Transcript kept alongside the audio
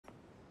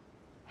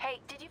Hey,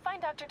 did you find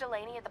Dr.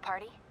 Delaney at the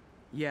party?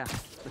 Yeah,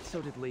 but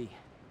so did Lee.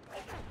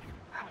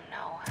 Oh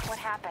no, what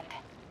happened?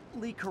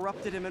 Lee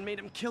corrupted him and made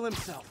him kill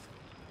himself.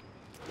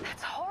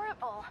 That's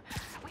horrible.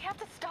 We have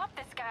to stop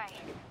this guy.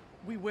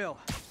 We will.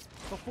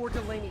 Before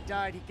Delaney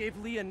died, he gave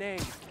Lee a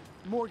name.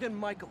 Morgan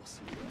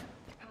Michaels.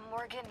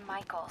 Morgan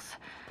Michaels.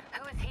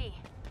 Who is he?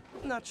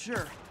 Not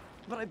sure,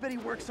 but I bet he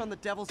works on the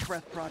Devil's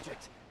Breath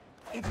project.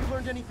 Have you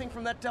learned anything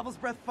from that Devil's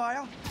Breath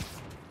file?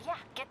 Yeah,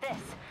 get this.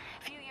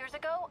 A few years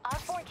ago,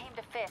 Osborn came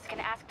to Fisk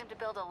and asked him to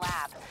build a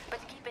lab,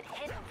 but to keep it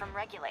hidden from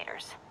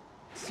regulators.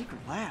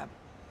 Secret lab?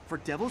 For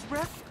Devil's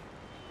Breath?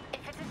 If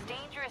it's as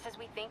dangerous as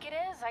we think it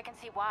is, I can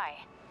see why.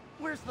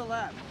 Where's the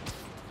lab?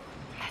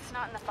 That's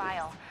not in the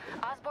file.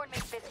 Osborn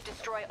made Fisk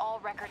destroy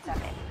all records of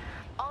it.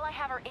 All I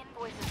have are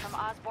invoices from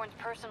Osborn's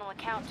personal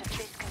account to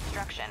Fisk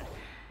Construction.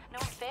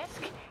 Knowing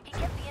Fisk, he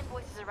kept the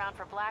invoices around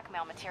for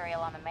blackmail material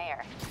on the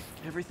mayor.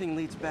 Everything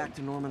leads back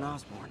to Norman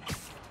Osborn.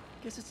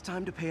 Guess it's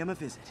time to pay him a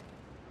visit.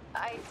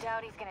 I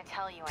doubt he's gonna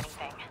tell you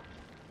anything.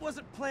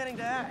 Wasn't planning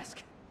to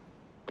ask.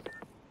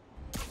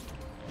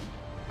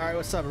 Alright,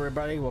 what's up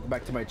everybody? Welcome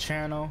back to my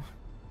channel.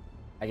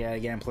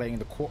 Again playing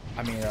the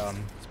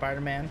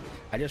Spider-Man.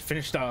 I just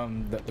finished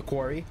the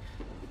quarry.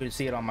 You can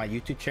see it on my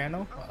YouTube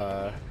channel.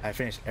 I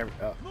finished every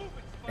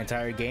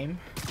entire game.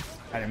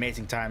 Had an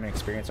amazing time and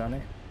experience on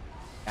it.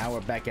 Now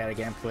we're back at it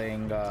again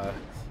playing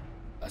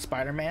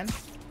Spider-Man.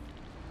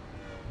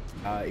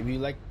 If you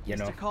like, you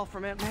know. Just a call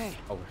from Aunt May.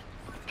 Oh.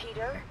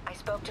 Peter, I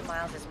spoke to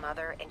Miles's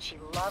mother, and she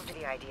loved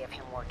the idea of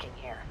him working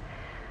here.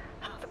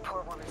 The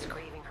poor woman's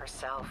grieving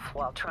herself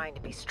while trying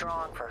to be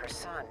strong for her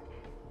son.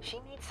 She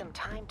needs some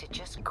time to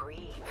just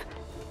grieve,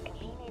 and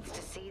he needs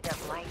to see that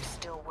life's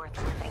still worth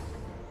living.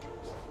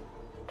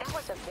 That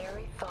was a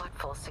very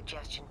thoughtful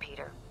suggestion,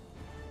 Peter.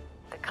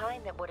 The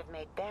kind that would have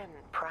made Ben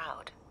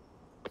proud.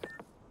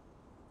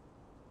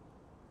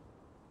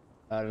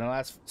 In the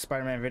last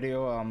Spider-Man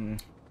video,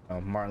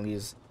 Martin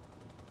Lee's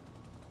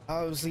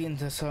obviously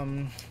into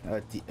some,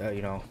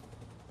 you know,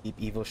 deep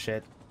evil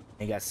shit.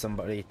 He got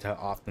somebody to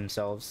off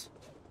themselves,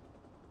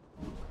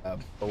 but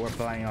we're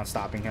planning on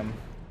stopping him,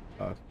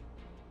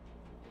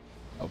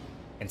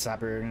 and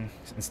stopping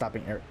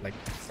like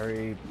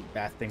very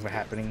bad thing from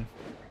happening.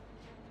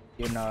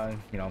 In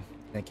you know,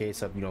 in the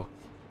case of, you know,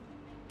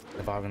 the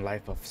evolving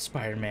life of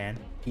Spider-Man,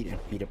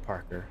 Peter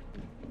Parker.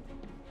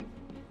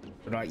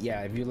 But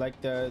yeah, if you like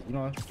the, you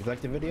know, if you like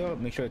the video,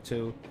 make sure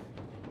to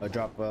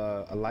drop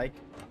a like,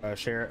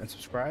 share, and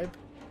subscribe,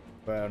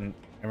 and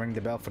ring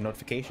the bell for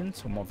notifications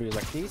for more videos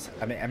like these.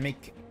 I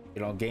make,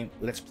 you know,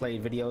 Let's Play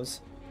videos.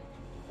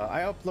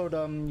 I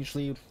upload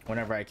usually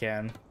whenever I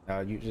can.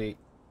 Usually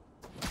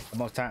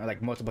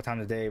multiple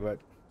times a day, but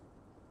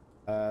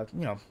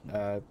you know,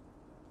 I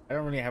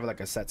don't really have like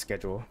a set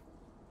schedule.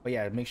 But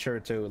yeah, make sure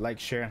to like,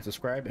 share, and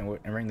subscribe,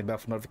 and ring the bell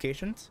for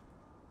notifications.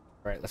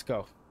 All right, let's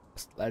go.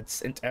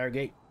 Let's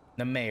interrogate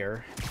the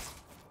mayor.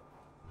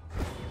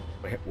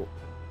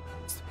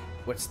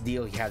 What's the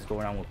deal he has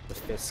going on with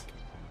Fisk?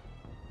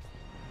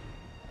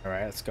 All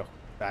right, let's go.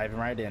 Diving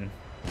right in.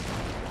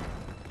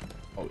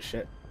 Oh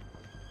shit.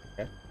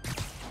 Okay.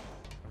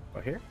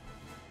 Go here.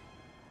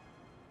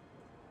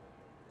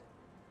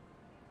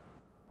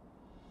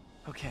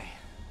 Okay,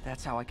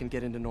 that's how I can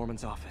get into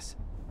Norman's office.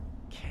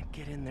 Can't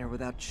get in there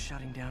without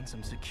shutting down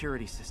some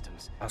security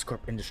systems.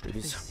 Oscorp Industries.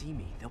 If they see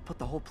me, they'll put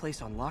the whole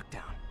place on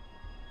lockdown.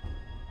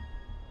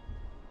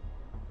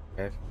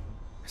 Okay.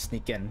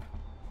 Sneak in.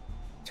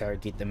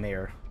 Interrogate the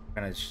mayor. What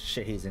kind of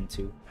shit he's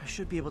into. I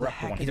should be able to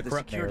hack into the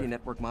security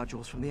network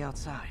modules from the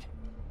outside.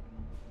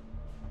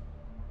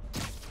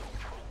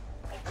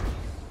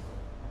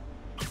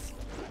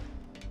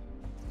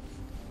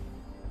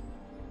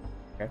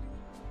 Okay.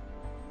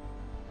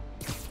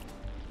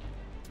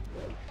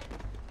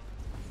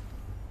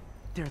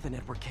 They're the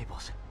network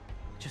cables.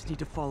 Just need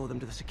to follow them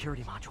to the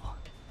security module.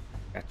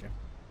 Gotcha.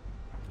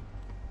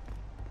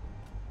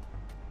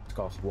 It's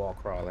called wall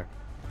crawler.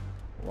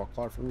 Wall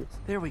crawler for roots.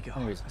 There we go.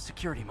 A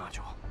security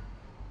module.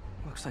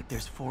 Looks like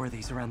there's 4 of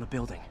these around the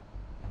building.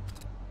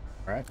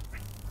 All right.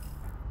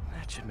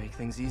 That should make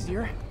things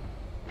easier.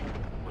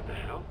 What the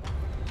hell?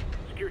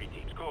 Security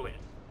teams, call in.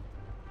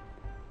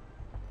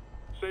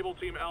 Sable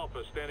Team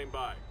Alpha standing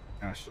by.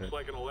 Oh shit. Looks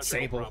like an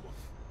electrical problem.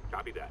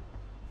 Copy that.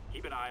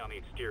 Keep an eye on the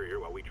exterior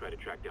while we try to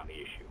track down the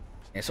issue.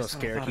 It's so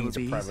scared he needs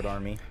a private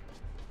army.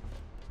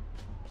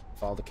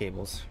 Follow the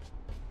cables.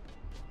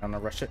 I'm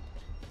gonna rush it.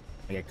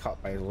 I get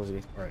caught by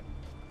Elizabeth. Alright.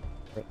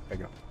 There you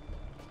go.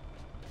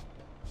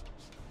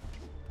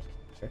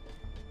 Okay.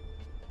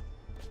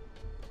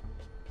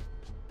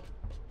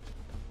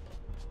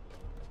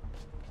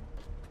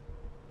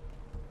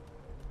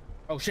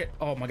 Oh shit.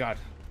 Oh my god.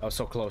 I was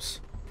so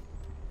close.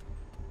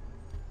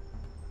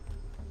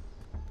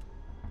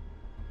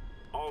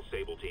 All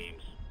Sable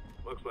teams.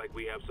 Looks like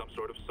we have some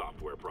sort of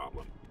software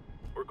problem.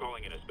 We're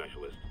calling in a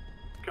specialist.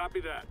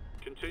 Copy that.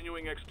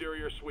 Continuing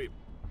exterior sweep.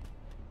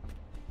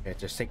 Okay,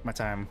 just take my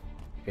time.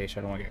 Okay, so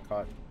I don't want to get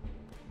caught.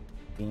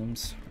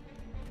 Beams.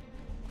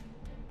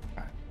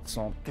 Alright,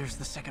 so there's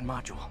the second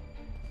module.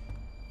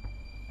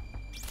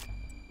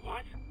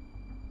 What?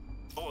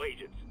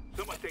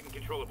 taken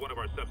control of one of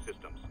our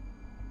subsystems.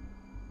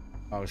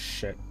 Oh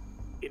shit.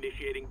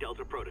 Initiating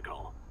Delta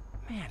Protocol.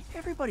 Man,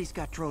 everybody's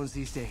got drones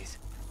these days.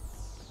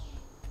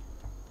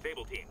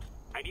 Stable teams,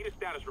 I need a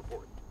status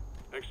report.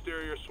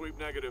 Exterior sweep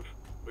negative.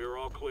 We are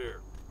all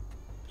clear.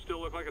 Still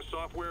look like a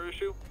software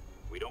issue?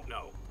 We don't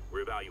know.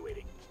 We're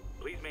evaluating.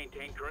 Please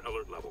maintain current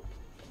alert level.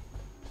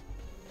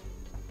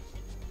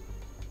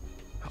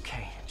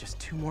 Okay, just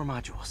 2 more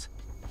modules.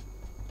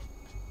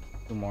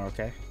 2 more,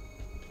 okay.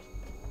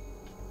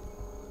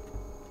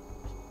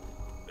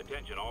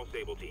 Attention all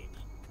Sable teams.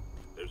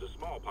 There's a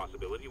small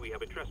possibility we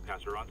have a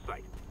trespasser on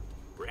site.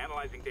 We're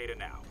analyzing data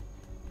now.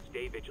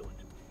 Stay vigilant.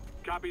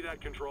 Copy that,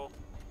 Control.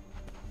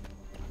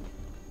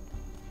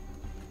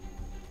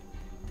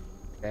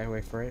 Okay,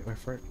 wait for it,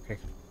 okay.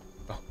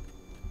 Oh.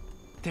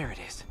 There it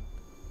is.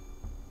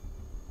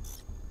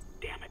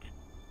 Damn it.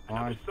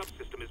 Another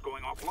subsystem is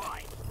going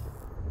offline.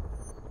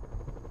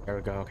 There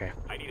we go, okay.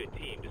 I need a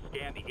team to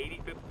scan the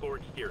 85th floor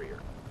exterior.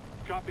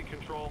 Copy,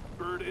 Control.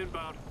 Bird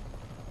inbound.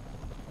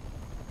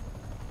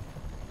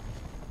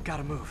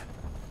 Gotta move.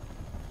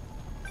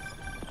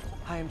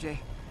 Hi, MJ.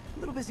 A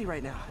little busy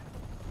right now.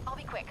 I'll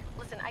be quick.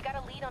 Listen, I got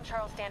a lead on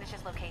Charles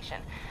Standish's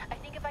location. I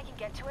think if I can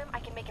get to him, I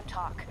can make him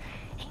talk.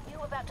 He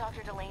knew about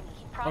Dr. Delaney.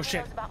 He probably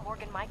knows about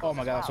Morgan Michaels. Oh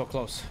my god, so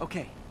close.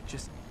 Okay,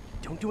 just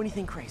don't do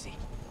anything crazy.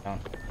 Down.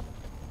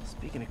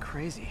 Speaking of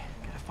crazy,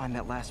 gotta find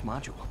that last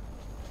module.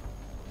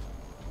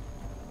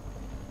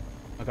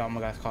 I got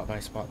my guys caught by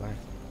a spotlight.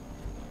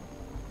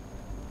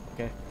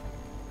 Okay.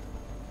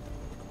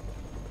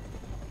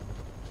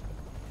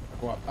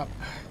 Go up.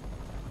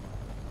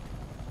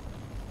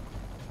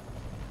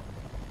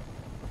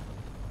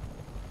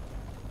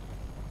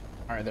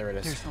 Alright, there it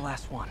is. There's the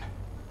last one.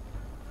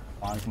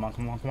 Come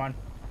on.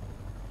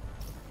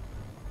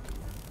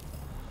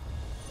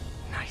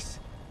 Nice.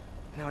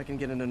 Now I can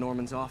get into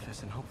Norman's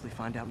office and hopefully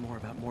find out more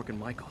about Morgan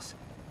Michaels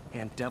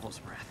and Devil's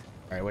Breath.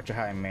 Alright, what's your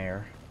high,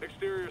 Mayor?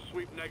 Exterior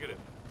sweep negative.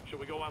 Should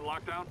we go on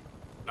lockdown?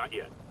 Not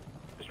yet.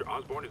 Mr.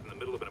 Osborn is in the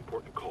middle of an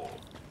important call.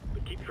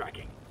 But keep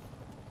tracking.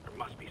 There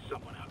must be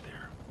someone out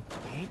there.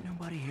 Ain't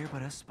nobody here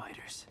but us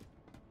spiders.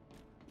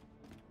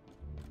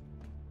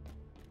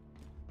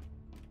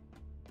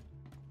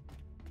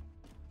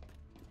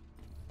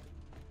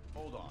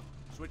 Hold on.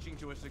 Switching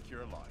to a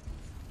secure line.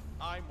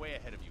 I'm way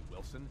ahead of you,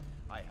 Wilson.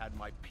 I had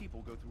my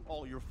people go through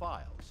all your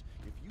files.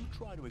 If you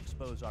try to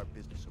expose our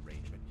business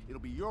arrangement, it'll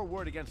be your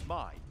word against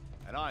mine.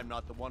 And I'm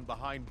not the one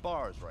behind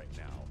bars right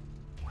now.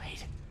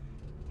 Wait,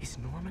 is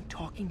Norman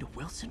talking to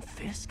Wilson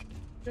Fisk?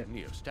 The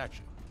Neo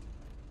statue.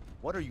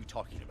 What are you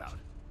talking about?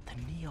 The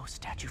Neo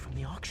statue from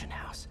the auction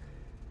house.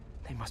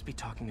 They must be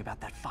talking about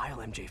that file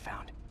MJ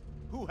found.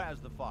 Who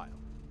has the file?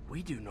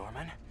 We do,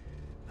 Norman.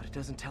 But it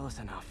doesn't tell us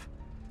enough.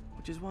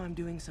 Which is why I'm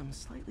doing some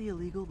slightly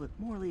illegal but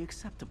morally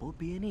acceptable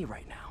B&E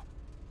right now.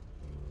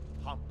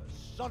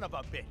 Pompous son of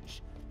a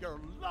bitch! You're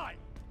lying!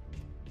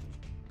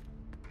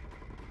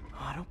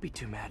 Oh, don't be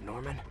too mad,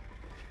 Norman.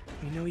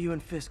 We know you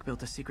and Fisk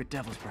built a secret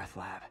Devil's Breath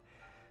lab,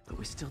 but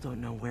we still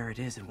don't know where it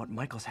is and what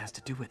Michaels has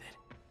to do with it.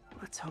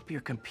 Let's hope your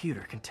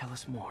computer can tell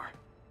us more.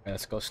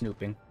 Let's go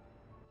snooping.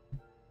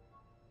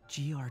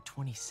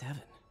 GR27.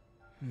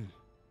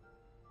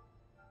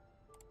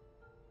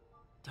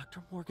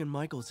 Dr. Morgan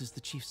Michaels is the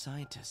chief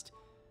scientist,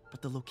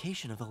 but the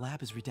location of the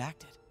lab is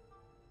redacted.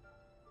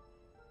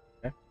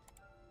 Okay.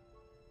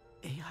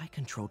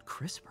 AI-controlled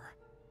CRISPR.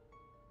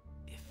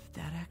 If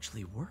that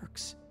actually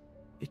works,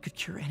 it could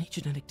cure any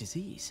genetic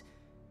disease.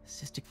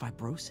 Cystic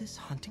fibrosis,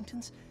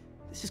 Huntington's.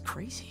 This is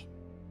crazy.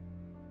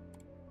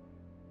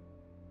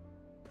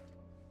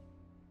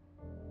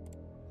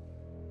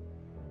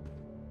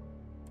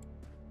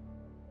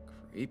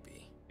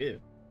 Creepy.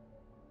 Ew.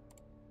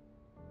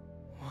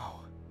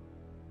 Whoa.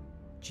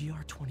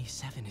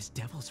 GR27 is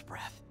Devil's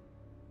Breath.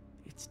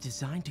 It's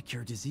designed to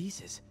cure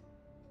diseases,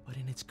 but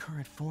in its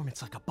current form,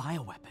 it's like a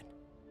bioweapon.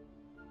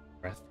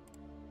 Breath.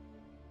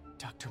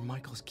 Dr.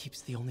 Michaels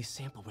keeps the only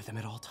sample with him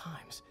at all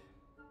times.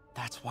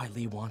 That's why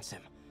Lee wants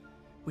him.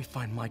 We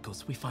find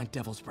Michaels, we find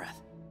Devil's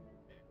Breath.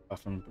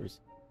 Buff and Bruce.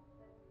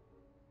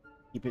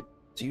 Keep it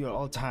to you at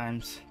all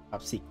times.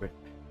 Top secret.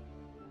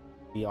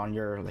 Be on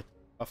your, like,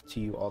 up to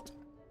you all time.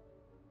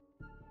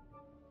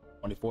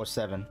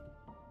 24/7.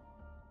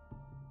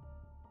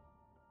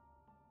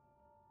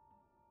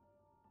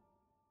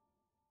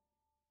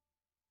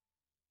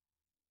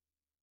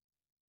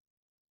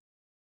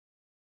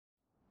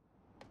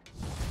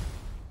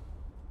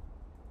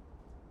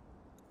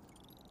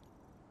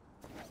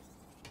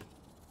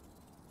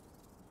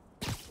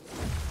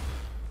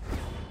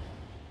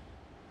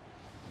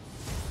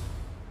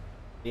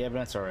 The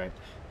evidence, all right.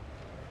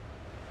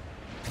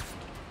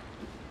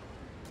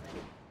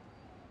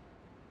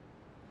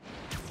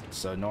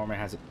 So Norman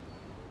has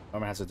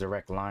a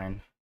direct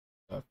line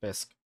to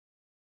Fisk.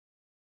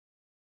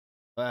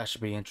 That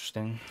should be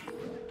interesting.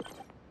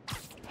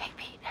 Hey,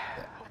 Pete.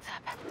 What's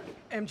up?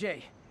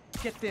 MJ,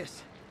 get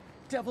this.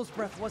 Devil's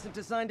Breath wasn't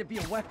designed to be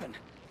a weapon.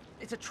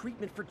 It's a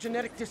treatment for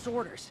genetic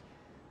disorders.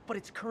 But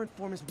its current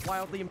form is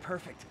wildly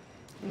imperfect.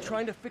 In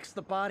trying to fix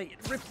the body,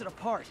 it rips it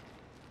apart.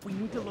 We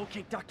need to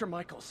locate Dr.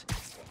 Michaels.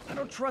 I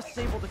don't trust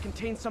Sable to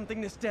contain something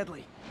this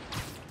deadly.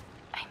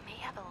 I may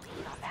have a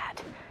lead on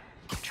that.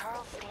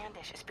 Charles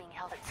Standish is being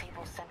held at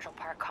Sable's Central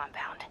Park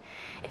compound.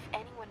 If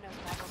anyone knows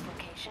Michael's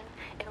location,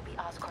 it'll be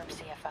Oscorp's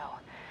CFO.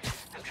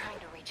 I'm trying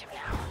to reach him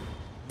now.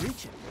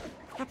 Reach him?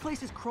 That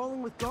place is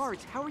crawling with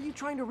guards. How are you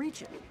trying to reach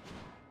him?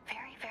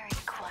 Very, very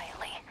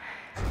quietly.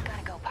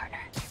 Gotta go, partner.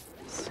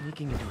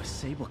 Sneaking into a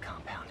Sable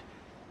compound.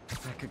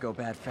 That could go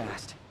bad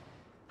fast.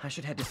 I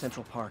should head to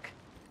Central Park.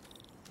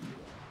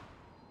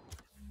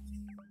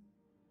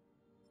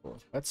 Cool.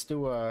 Let's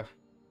do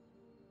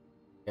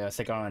yeah, let's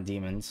take on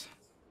demons.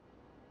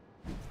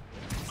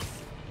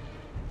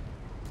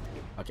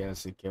 Okay,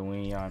 let's see. Can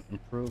we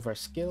improve our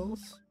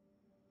skills?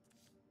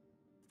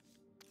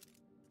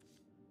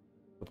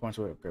 What points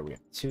we upgrade? We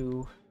have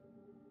 2.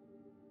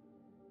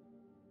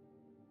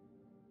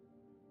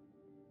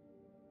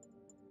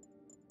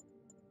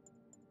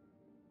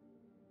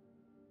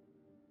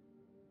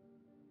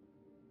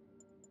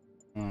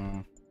 This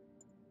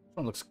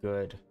one looks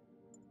good.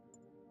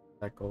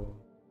 Cycle.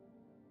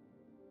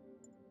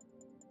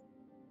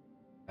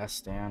 Last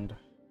stand.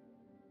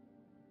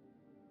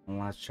 One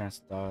last chance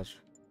to dodge.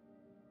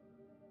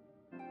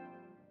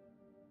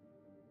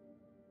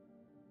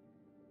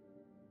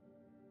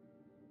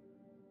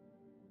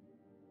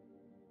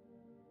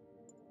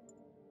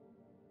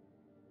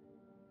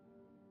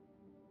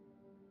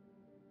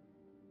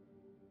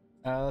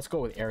 Let's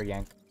go with air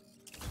yank.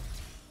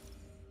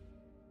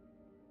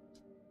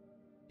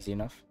 Easy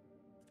enough.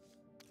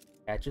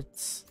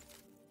 Gadgets.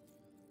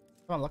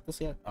 Haven't unlocked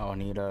this yet. Oh, I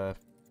need 2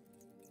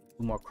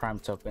 more crime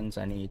tokens.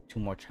 I need 2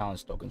 more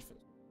challenge tokens for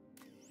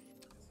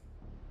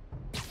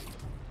this.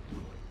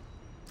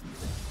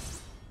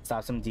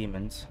 Stop some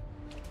demons.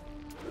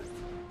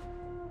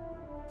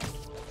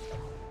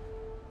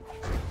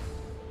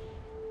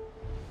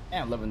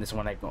 Yeah, I'm loving this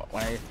when I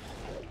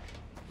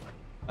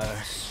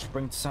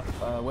spring to some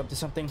whip to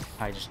something.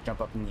 I just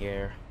jump up in the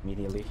air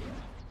immediately.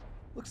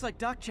 Looks like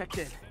Doc checked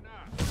in.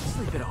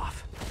 Sleep it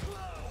off.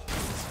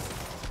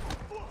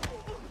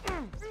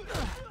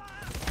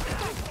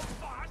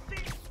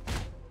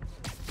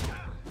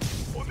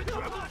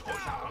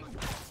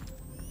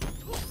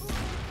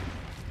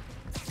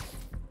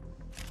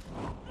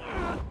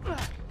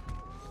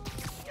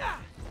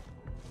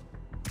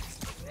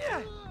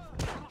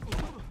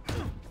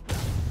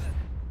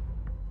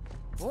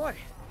 Boy,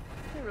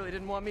 they really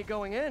didn't want me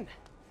going in,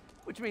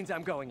 which means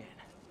I'm going in.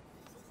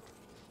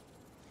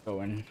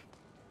 Go in.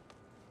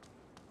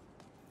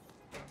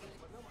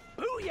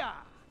 Booyah!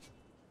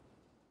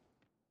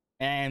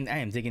 And I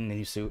am digging the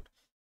new suit.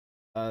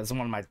 This is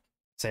one of my,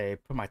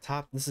 put my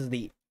top. This is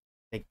the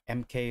like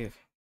MK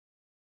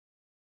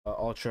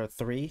Ultra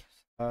 3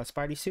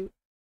 Spidey suit.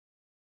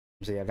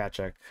 So yeah, that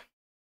check.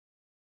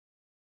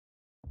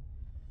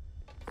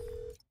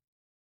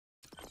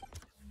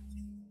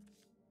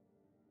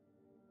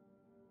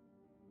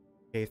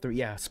 Okay, 3,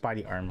 yeah,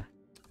 Spidey armor.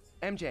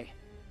 MJ,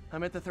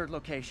 I'm at the 3rd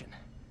location.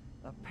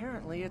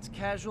 Apparently it's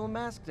casual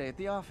mask day at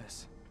the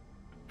office.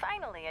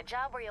 Finally, a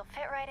job where you'll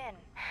fit right in.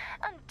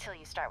 Until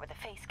you start with the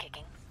face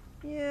kicking.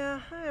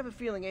 Yeah, I have a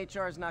feeling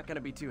HR's not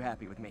gonna be too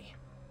happy with me.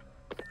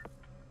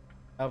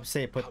 I would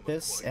say put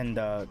this and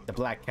the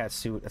black cat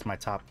suit as my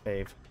top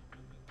fave.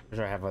 I'm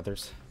sure I have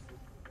others.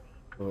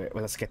 Wait,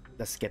 well,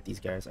 let's get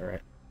these guys. All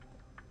right.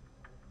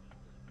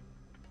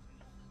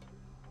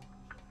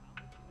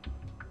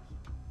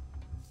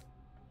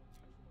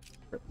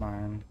 Rip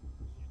mine.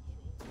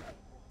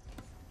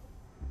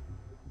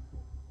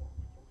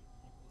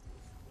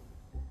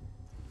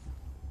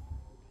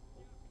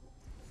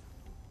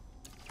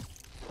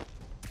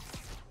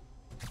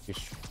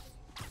 Ish.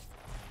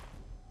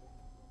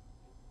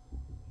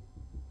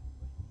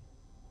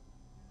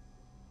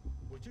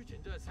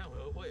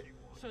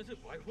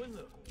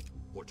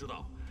我知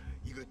道，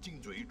一个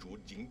金嘴主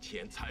赢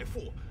钱财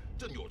富，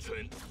真有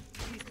存。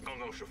刚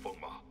刚是疯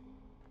吗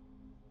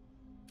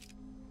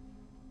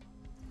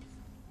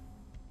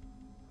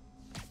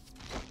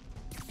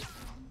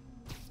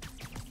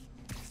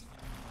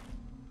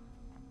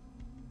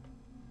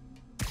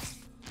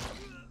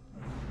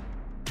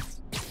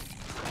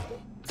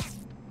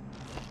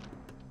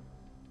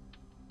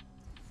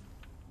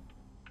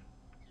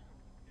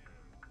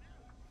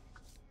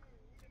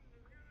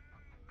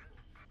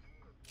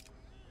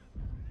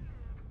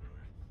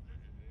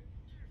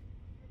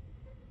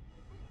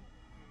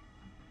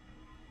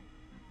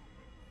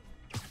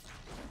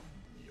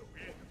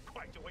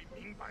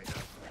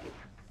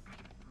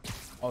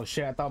？Oh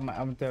shit! I thought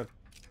I'm the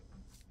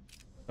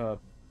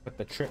put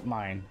the trip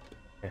mine.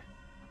 Okay,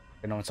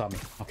 no one saw me.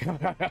 Okay.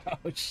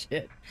 Oh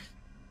shit.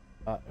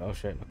 Oh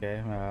shit.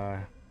 Okay.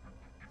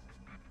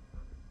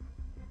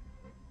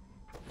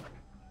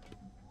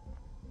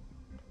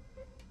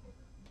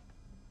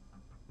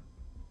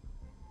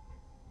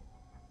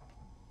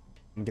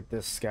 Get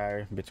this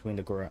guy between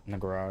the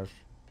garage.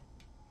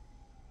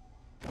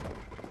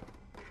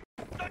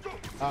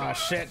 Ah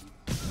shit.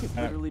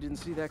 Literally didn't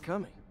see that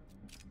coming.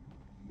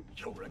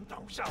 有人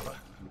倒下了。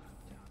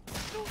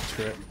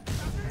Screw it.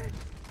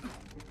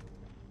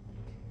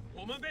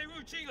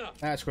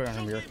 That's great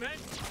on here.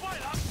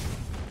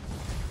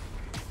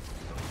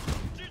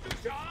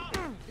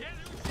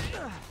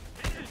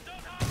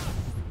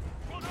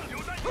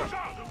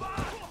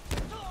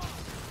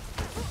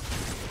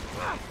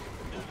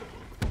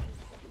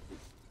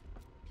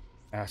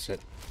 That's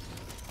it.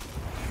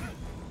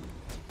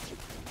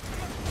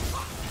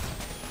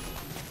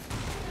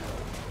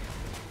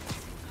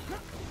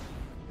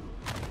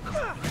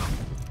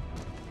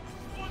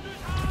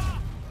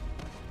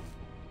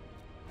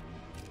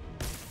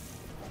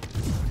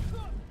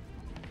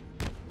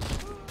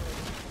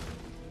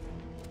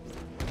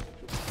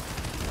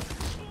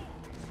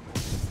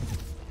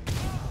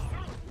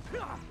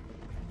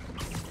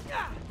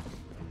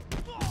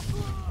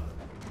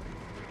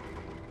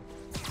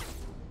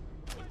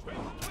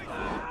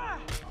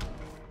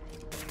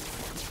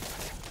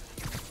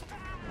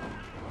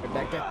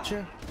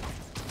 Gotcha.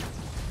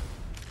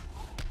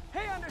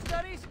 Hey,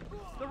 understudies!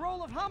 The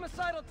role of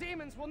homicidal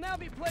demons will now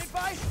be played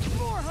by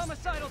more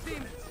homicidal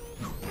demons!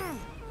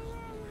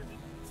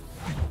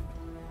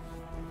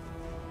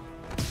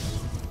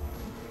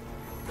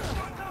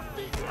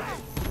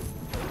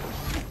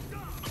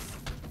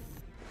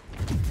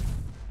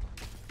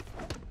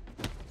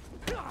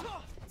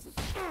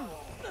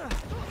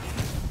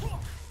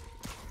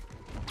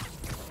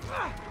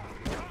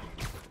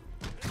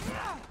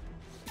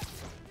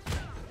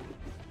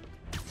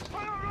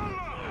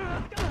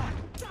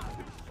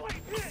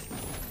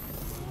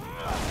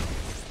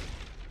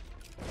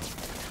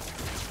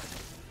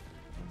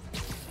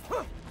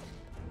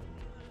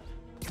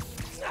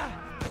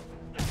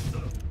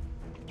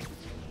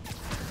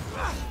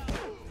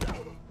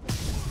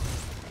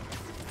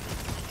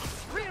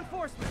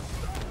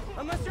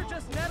 Unless you're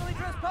just Natalie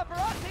dressed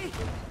paparazzi?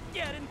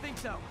 Yeah, I didn't think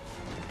so.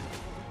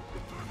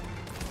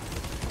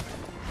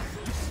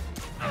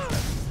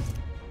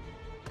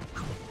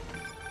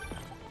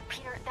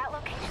 Peter, that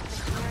location's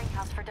a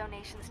clearinghouse for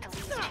donations to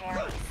Lee's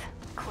charities.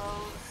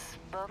 Clothes,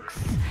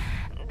 books.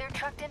 They're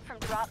trucked in from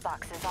drop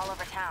boxes all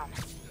over town.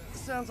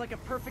 Sounds like a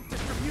perfect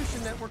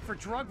distribution network for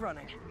drug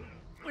running.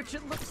 Which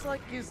it looks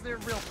like is their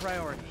real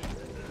priority.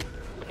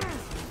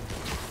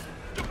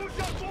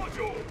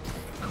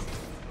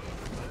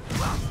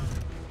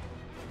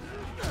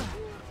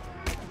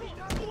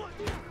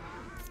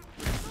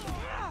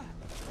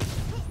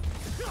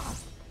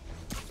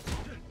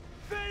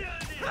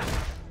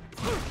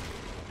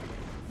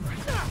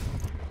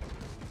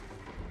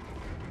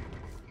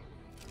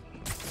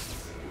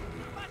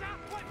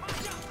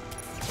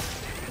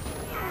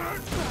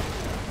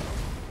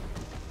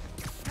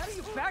 How do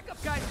you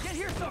backup guys get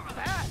here so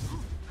fast?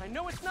 I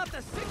know it's not the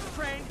 6th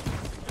train.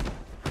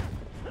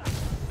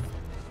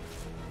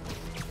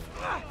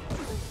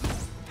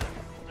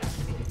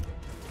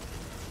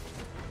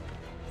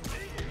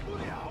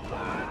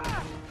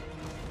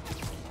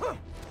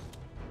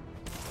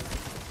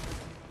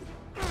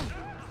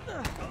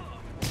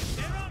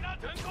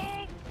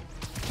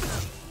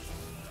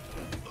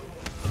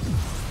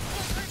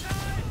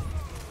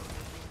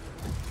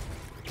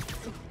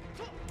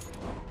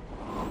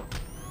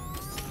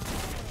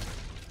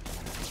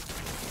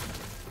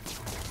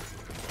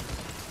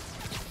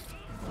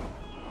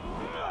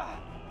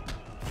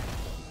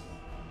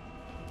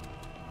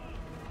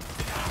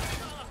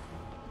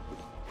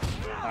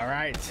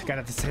 Alright,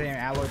 got the same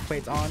alloy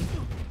plates on.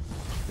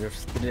 They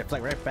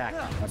deflect right back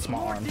on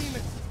small More arms.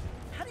 demons.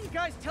 How do you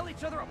guys tell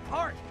each other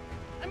apart?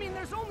 I mean,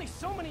 there's only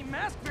so many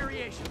mask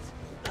variations.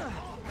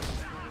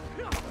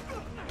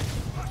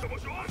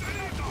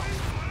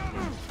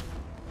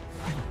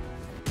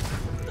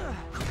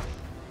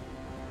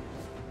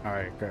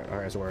 Alright, good.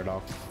 Alright, let's wear it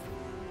off.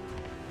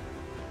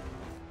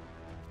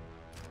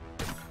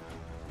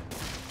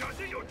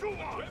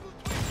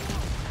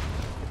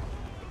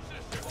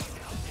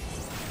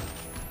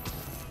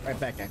 Right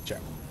back at you.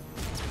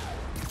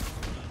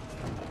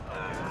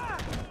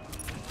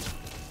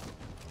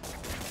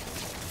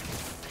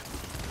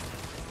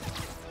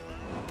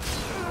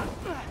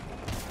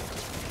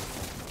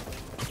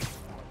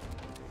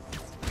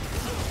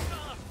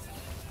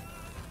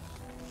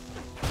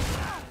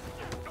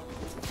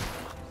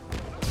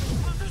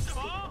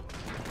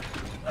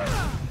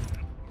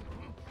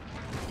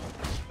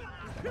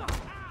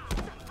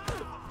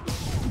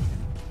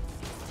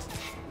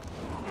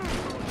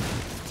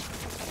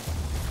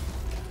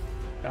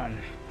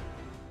 Done.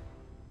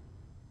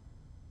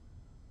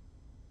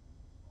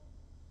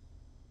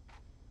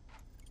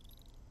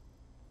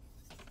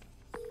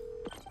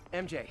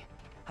 MJ,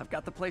 I've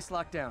got the place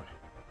locked down.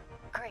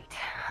 Great.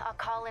 I'll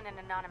call in an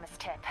anonymous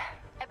tip.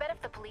 I bet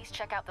if the police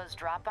check out those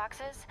drop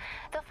boxes,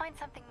 they'll find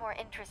something more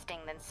interesting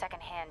than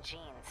secondhand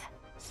jeans.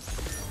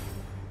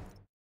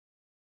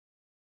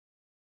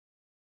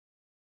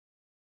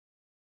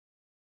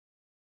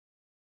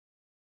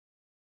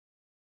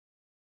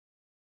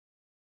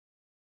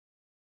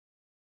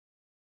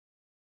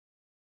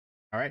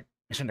 All right,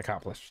 mission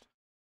accomplished.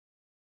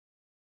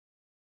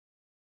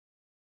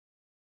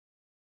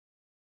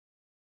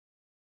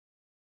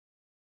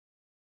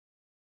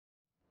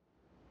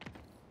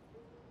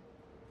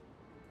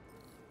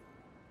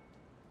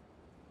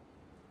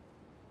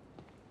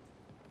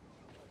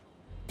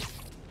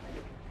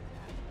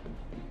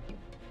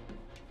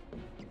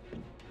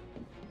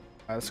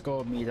 Let's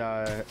go meet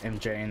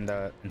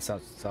MJ in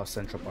South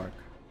Central Park.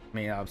 I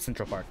mean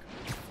Central Park.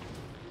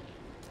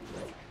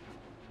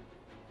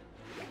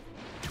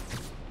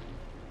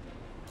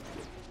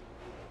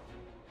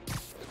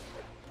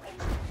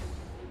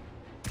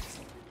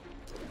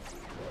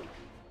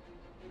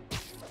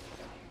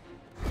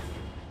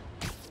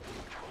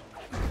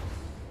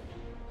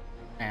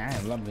 Man,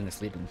 I love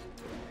this leaping.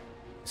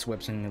 This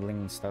web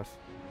swinging stuff.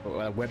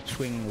 Web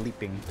swing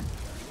leaping.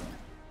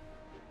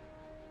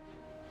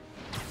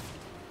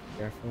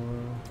 Careful.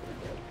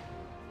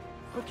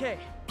 Okay,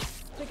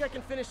 think I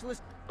can finish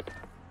list.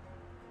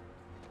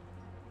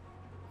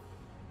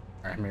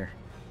 Alright, I'm here.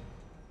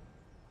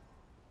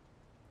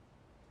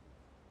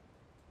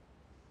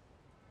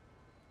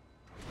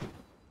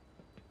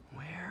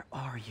 Where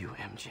are you,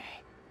 MJ?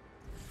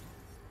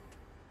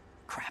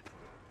 Crap.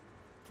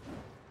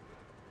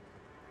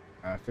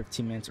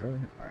 15 minutes early.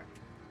 Alright.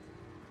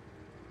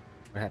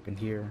 What happened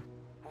here?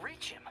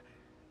 Reach him?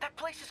 That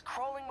place is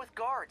crawling with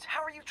guards.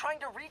 How are you trying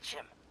to reach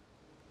him?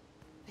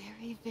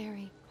 Very,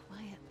 very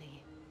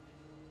quietly.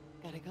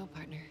 Gotta go,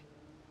 partner.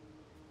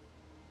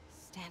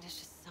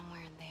 Standish is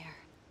somewhere in there.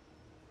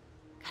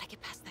 Gotta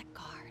get past that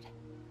guard.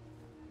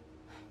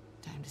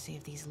 Time to see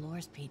if these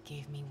lures Pete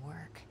gave me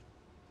work.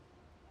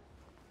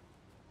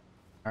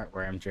 Alright,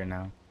 we're MJ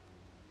now.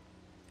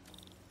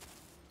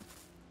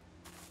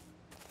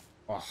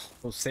 Oh,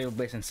 we'll save a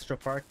place in Central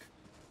Park.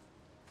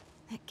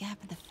 That gap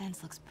in the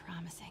fence looks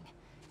promising.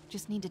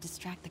 Just need to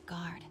distract the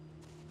guard.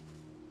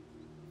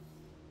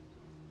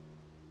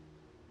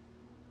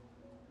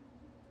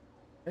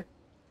 Okay.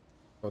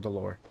 Go to the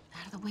lore.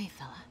 Out of the way,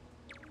 fella.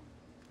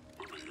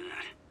 What was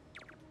that?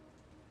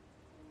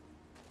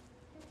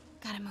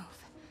 Gotta move.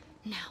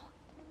 Now.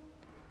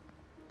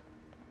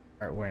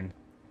 Alright, when?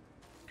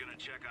 Gonna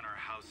check on our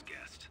house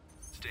guest.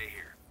 Stay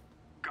here.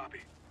 Copy.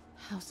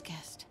 House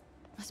guest.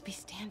 Must be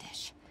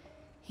Standish.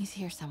 He's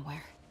here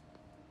somewhere.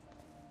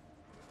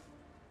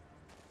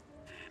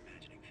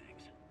 Imagining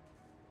things.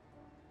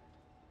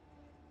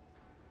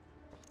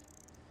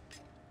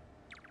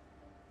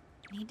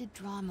 Need to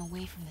draw him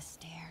away from the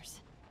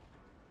stairs.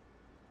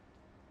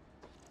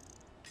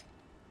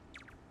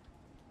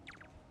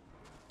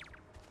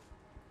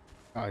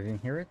 Oh, I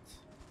didn't hear it?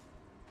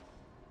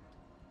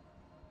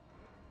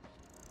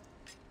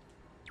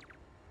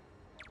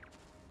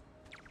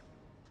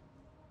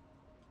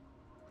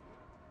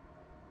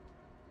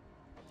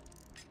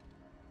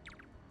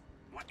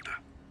 What the?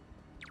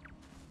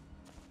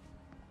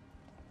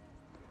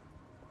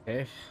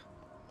 Okay.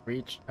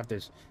 Reach after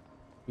this.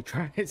 He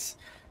tries.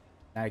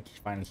 Now I can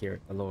finally hear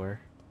it, the lore.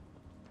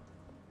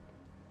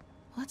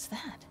 What's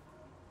that?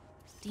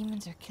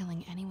 Demons are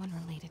killing anyone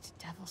related to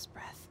Devil's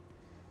Breath.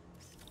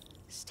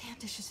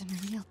 Standish is in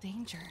real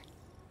danger.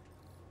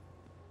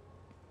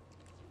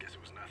 Guess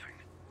it was nothing.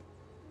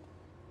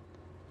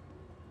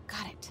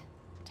 Got it.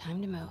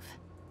 Time to move.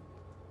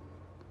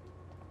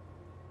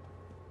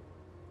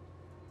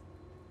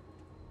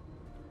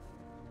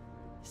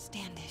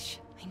 Standish.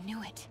 I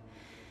knew it.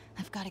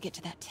 I've got to get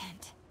to that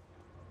tent.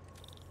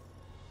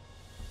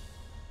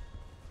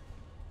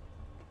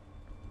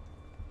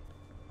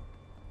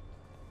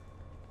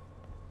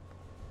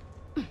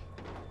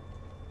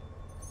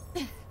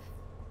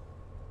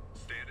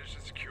 Standish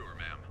is secure,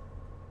 ma'am.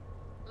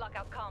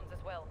 Lockout comms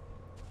as well.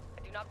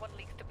 I do not want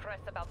leaks to press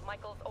about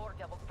Michaels or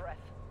Devil's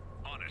Breath.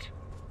 On it.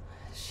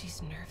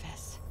 She's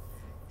nervous.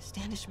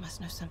 Standish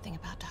must know something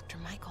about Dr.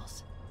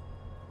 Michaels.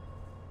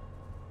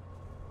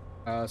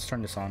 Let's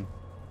turn this on.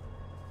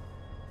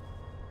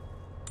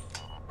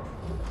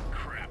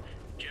 Crap.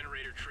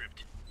 Generator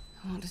tripped.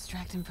 I won't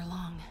distract him for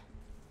long.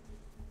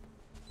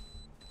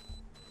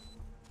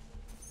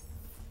 Status.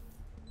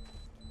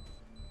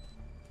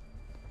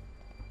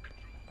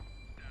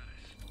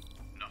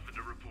 Nothing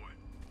to report.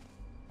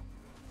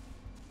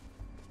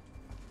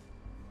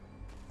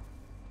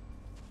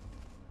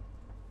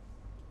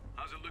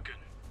 How's it looking?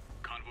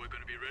 Convoy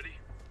gonna be ready?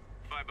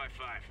 5 by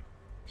 5.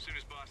 As soon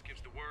as boss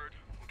gives the word,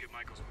 we'll get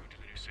Michaels moved to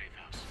the new safe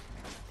house.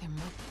 They're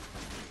moving.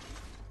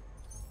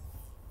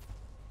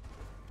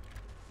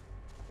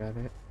 Got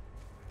it.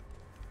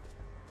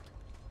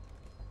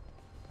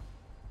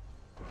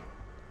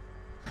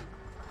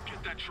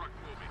 Get that truck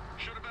moving.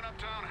 Should have been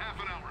uptown half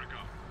an hour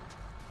ago.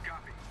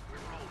 Copy.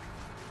 We're rolling.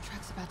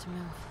 Truck's about to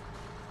move.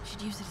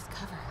 Should use it as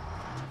cover.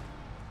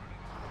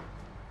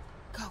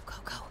 Go, go,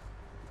 go.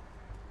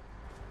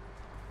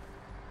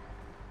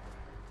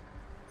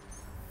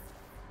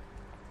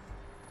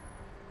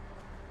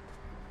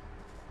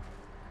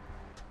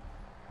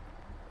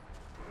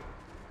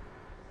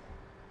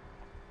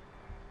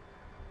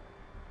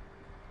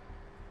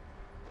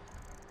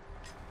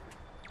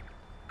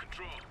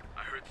 Control.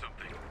 I heard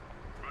something.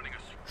 Running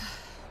us.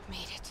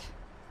 Made it.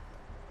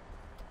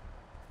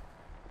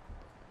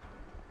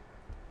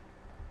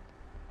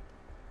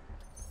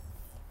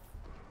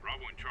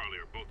 Bravo and Charlie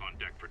are both on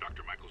deck for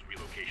Dr. Michael's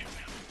relocation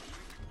now.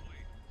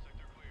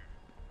 Sector clear.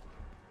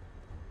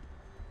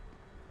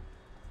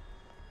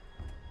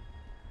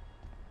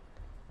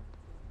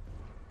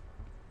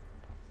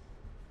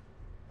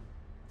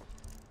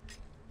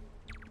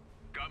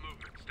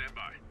 Stand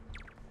by.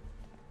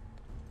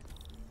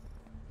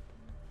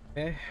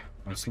 Okay,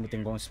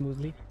 everything going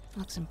smoothly.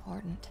 Looks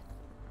important.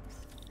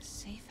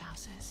 Safe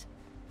houses.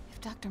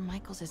 If Dr.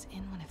 Michaels is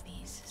in one of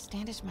these,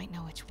 Standish might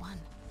know which one.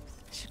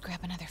 I should grab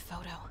another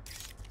photo.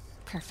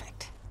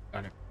 Perfect.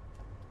 Got it.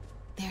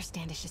 There's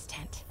Standish's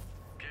tent.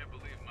 Can't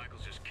believe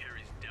Michaels just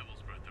carries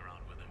devil's breath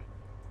around with him.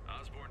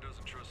 Osborn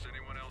doesn't trust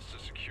anyone else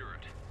to secure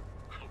it.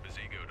 Hope his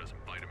ego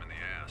doesn't bite him in the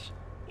ass.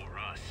 Or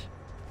us.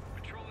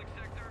 Patrolling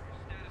sector,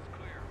 status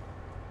clear.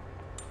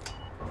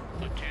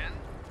 Again?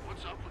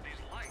 What's up with these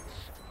lights?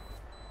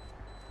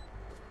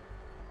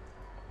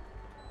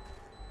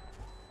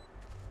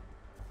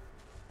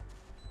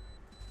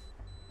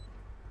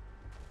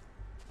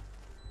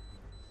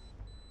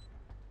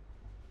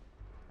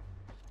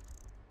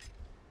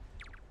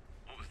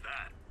 What was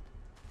that?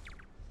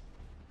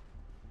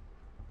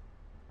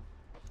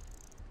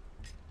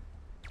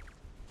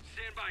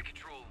 Stand by,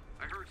 Control.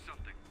 I heard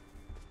something.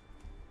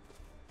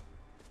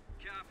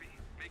 Copy.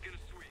 Making a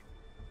sweep.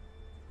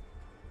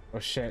 Oh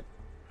shit.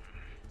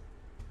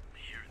 I'm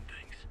hearing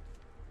things.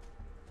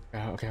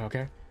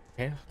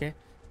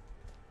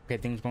 Okay,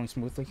 things going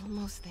smoothly.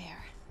 Almost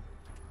there.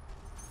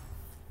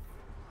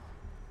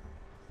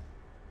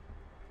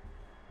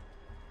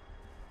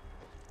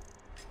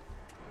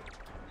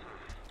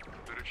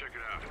 Better check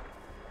it out.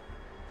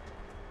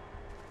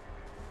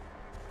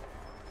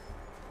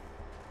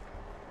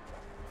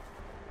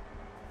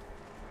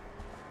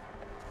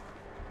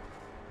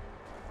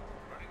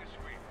 Running a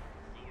sweep.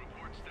 We'll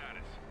report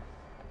status.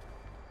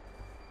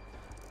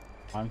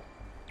 On.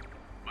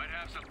 Might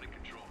have something,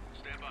 Control.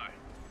 Stand by.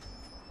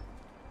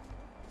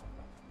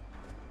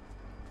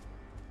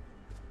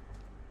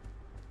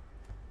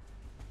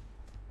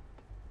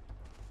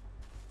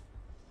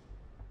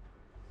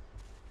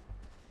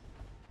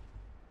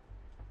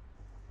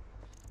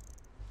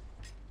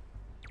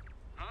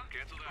 Huh?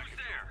 Cancel that. Who's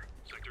there?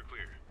 Sector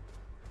clear.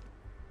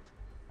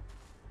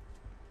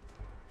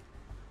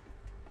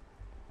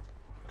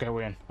 Okay,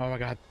 we're in. Oh my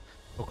god.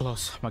 So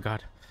close. Oh my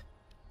god.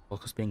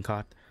 Focus being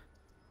caught.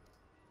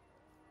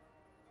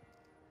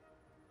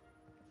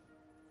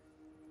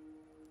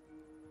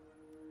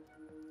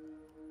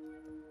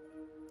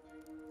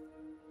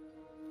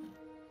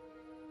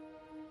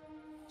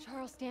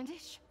 Charles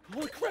Standish?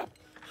 Holy crap!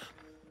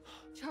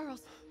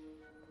 Charles,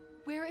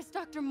 where is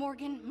Dr.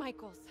 Morgan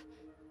Michaels?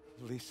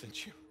 Lee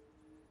sent you.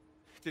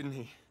 Didn't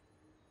he?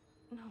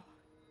 No.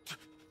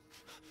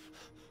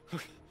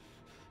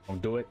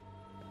 Don't do it.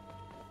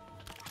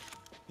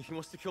 He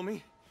wants to kill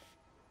me?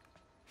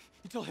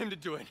 You tell him to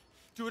do it.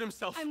 Do it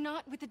himself. I'm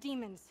not with the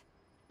demons.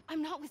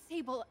 I'm not with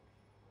Sable.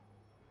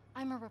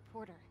 I'm a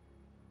reporter.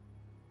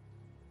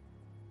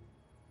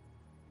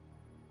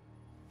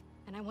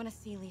 And I want to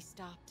see Lee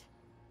stopped.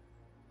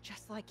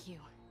 Just like you.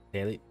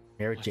 Daily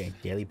Mary Jane,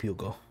 Daily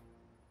Bugle.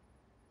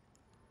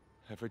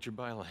 I've read your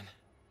byline.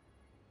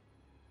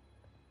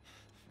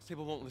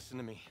 Sable won't listen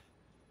to me.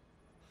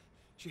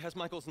 She has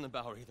Michaels in the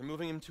Bowery. They're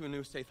moving him to a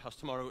new safe house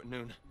tomorrow at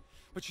noon.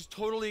 But she's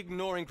totally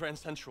ignoring Grand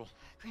Central.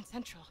 Grand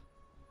Central?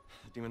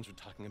 The demons were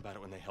talking about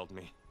it when they held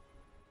me.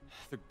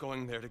 They're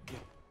going there to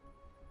get...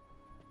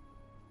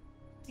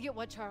 To get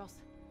what, Charles?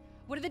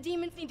 What do the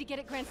demons need to get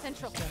at Grand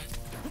Central?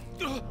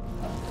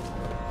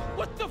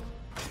 What the...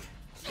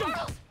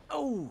 Charles!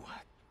 Oh!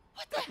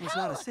 What the hell? He's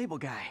not a Sable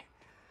guy.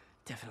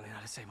 Definitely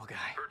not a Sable guy.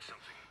 Heard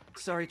something.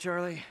 Sorry,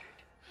 Charlie.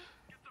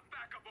 Get the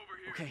backup over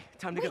here. Okay,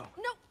 time to Wait, go.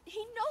 no, he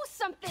knows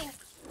something!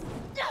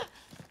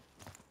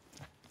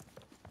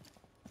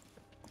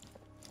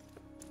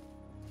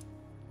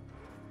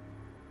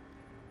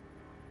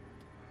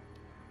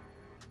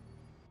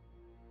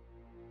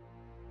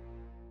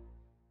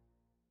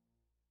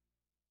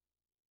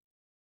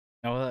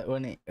 No,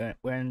 when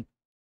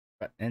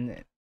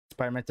in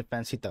Spider-Man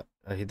defense, he thought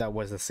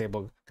was a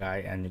Sable guy,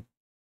 and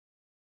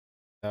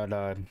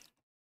thought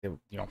you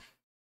know,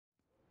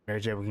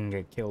 Mary Jane can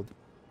get killed,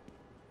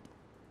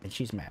 and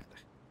she's mad.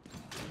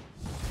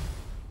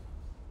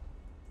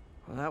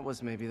 Well, that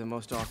was maybe the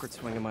most awkward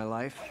swing of my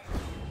life.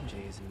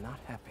 Jay is not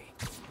happy.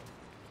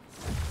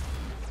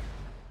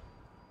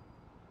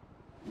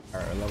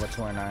 Alright, level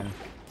 29.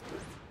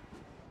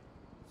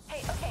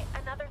 Hey, okay,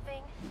 another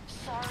thing.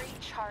 Sorry,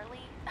 Charlie.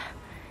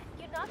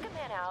 You knock a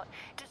man out,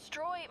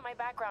 destroy my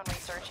background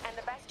research, and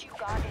the best you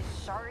got is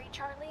sorry,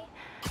 Charlie?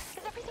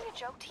 Is everything a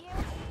joke to you?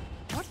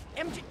 What?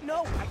 MJ?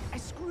 No, I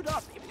screwed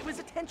up. It was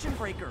a tension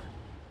breaker.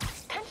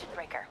 Tension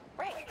breaker,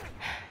 right.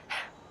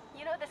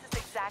 You know, this is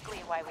exactly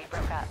why we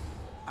broke up.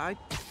 I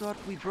thought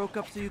we broke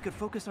up so you could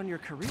focus on your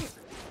career.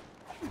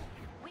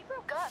 We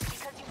broke up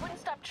because you wouldn't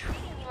stop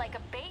treating me like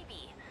a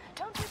baby.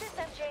 Don't do this,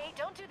 MJ.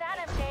 Don't do that,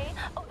 MJ.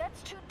 Oh,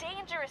 that's too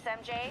dangerous,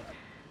 MJ.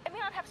 I may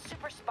not have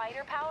super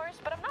spider powers,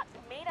 but I'm not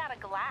made out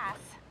of glass.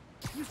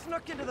 You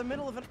snuck into the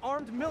middle of an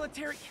armed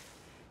military...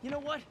 You know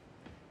what?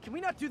 Can we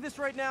not do this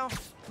right now?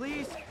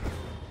 Please?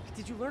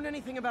 Did you learn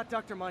anything about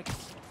Dr.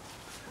 Michaels?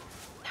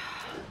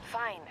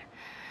 Fine.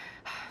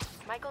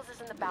 Michaels is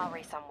in the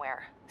Bowery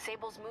somewhere.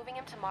 Sable's moving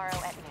him tomorrow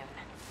at noon.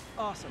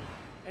 Awesome.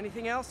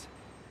 Anything else?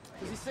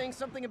 Was he saying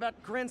something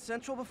about Grand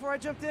Central before I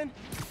jumped in?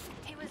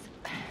 He was...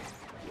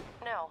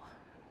 No.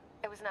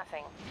 It was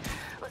nothing.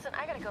 Listen,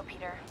 I gotta go,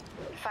 Peter.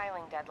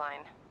 Filing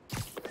deadline.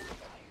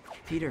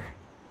 Peter.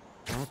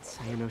 That's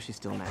how you know she's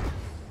still mad.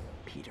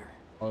 Peter.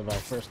 All by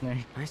first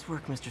name. Nice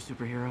work, Mr.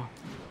 Superhero.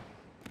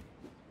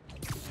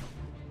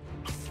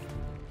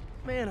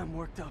 Man, I'm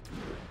worked up.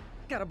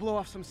 Gotta blow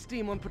off some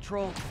steam on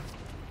patrol.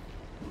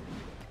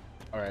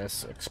 Alright,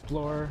 let's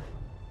explore.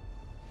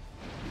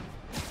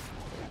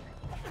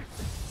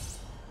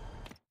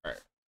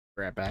 Alright,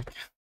 right back.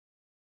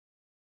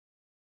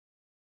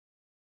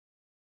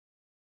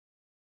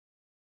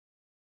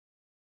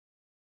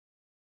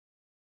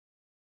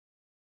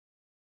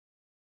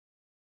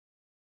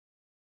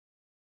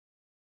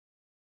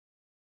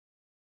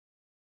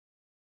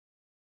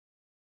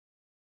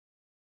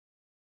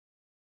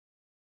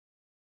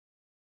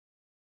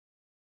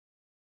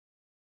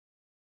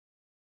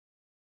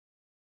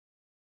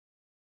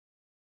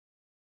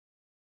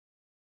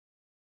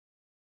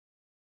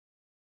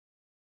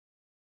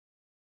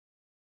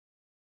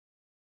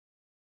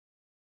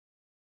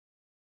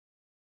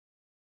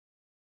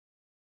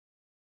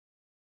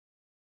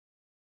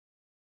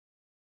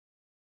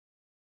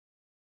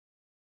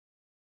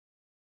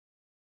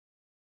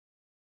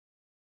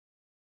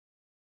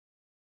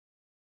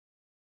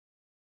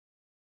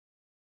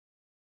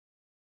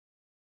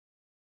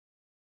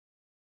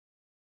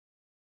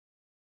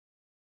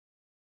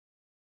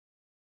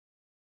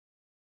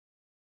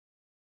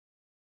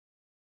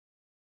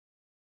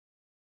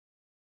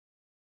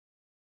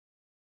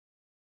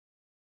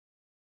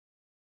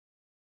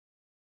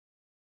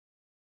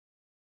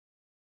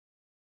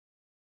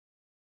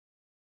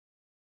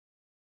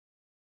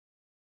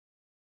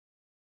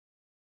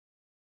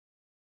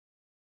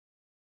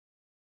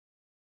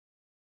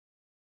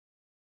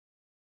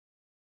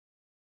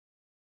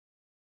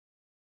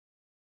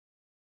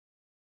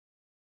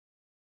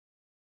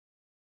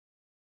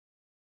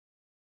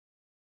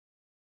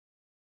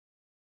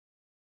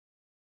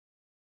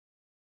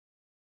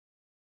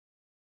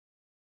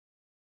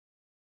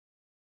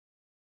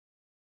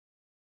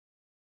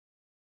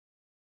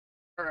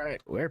 All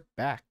right, we're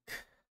back.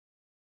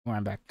 Oh,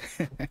 I'm back.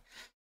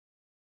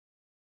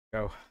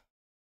 Go.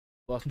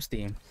 Blow some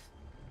steam.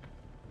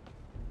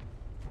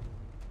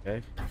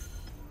 Okay.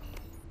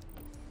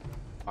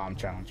 Bomb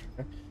challenge.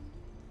 Okay.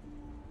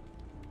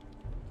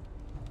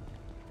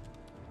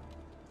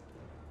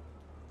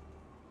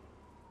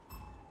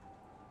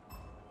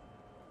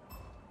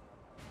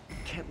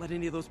 Can't let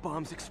any of those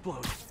bombs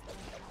explode.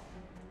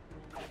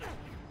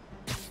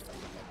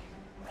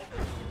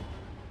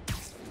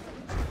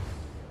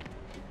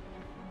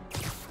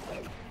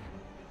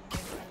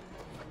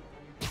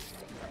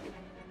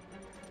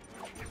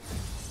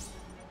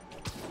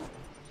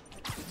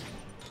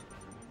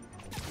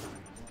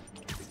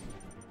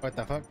 What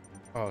the fuck?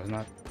 Oh, it's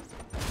not.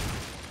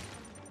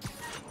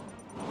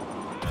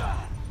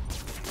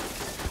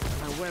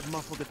 My web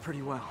muffled it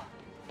pretty well.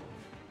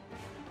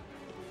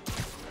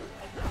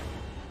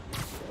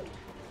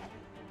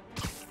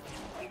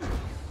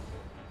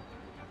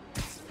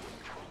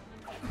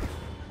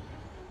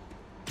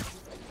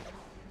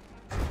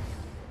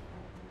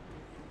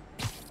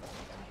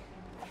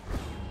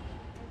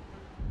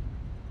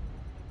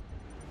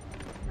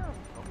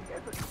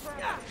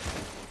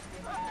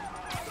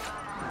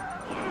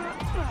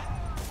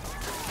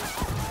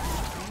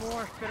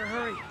 Better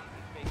hurry.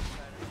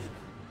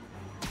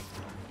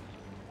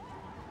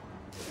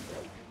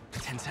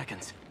 10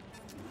 seconds.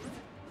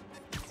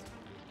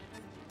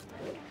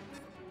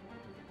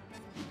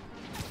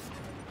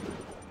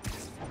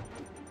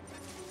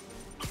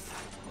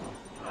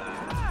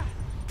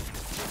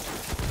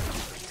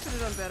 Could have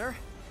done better.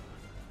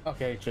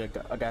 Okay, chick,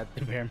 I got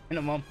the bare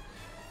minimum.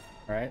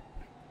 All right.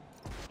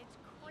 It's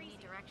crazy.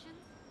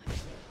 Directions?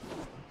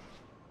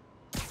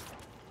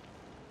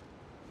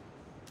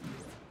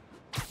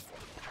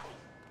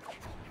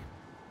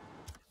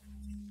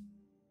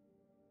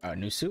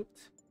 New suit.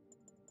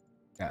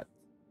 Got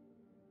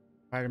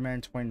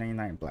Spider-Man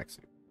 2099 black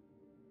suit.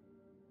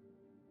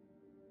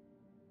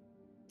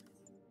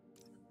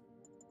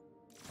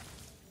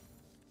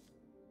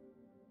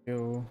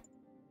 Yo.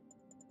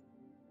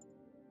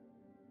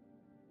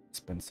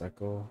 Spin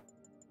cycle.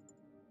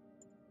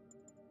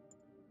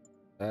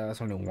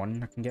 That's only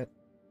one I can get.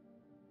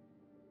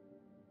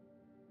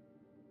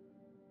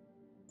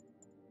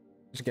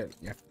 Just get,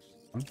 yeah,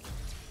 one.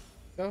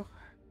 Go.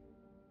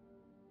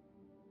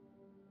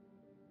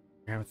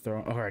 I haven't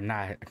thrown, or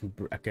not.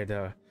 I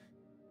could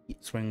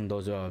swing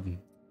those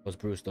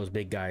Bruce, those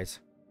big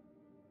guys.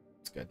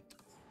 It's good.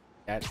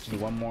 Actually,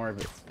 one more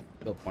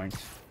build point.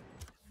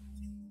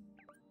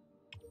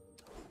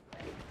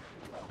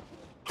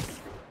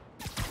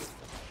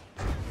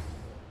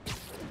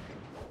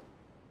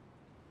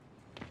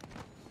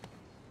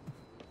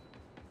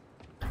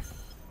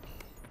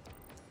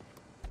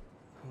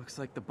 Looks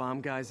like the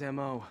bomb guy's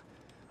MO.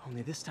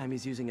 Only this time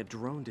he's using a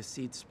drone to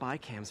seed spy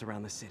cams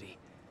around the city.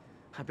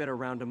 I better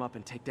round him up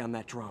and take down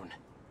that drone.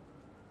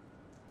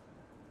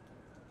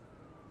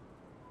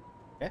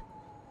 Okay.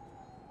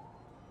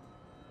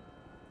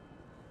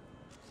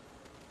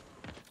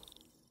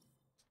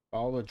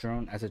 Follow the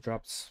drone as it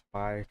drops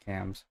spy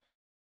cams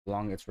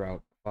along its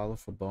route. Follow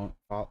for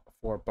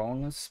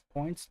bonus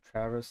points.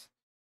 Traverse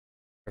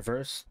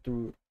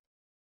through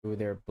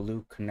their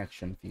blue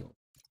connection field.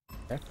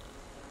 Okay.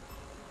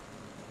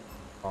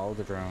 Follow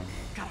the drone.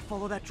 Gotta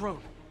follow that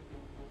drone.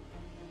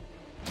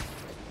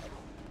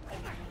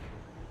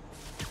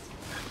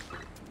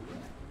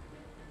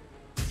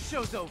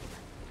 Show's over.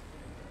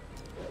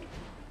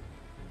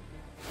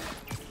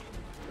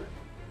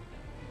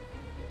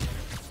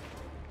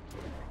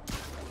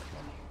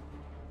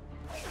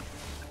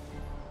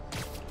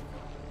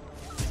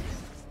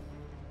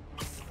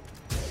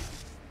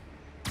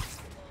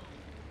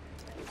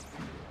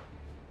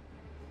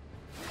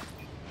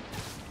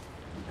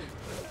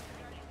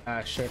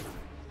 Ah, shit.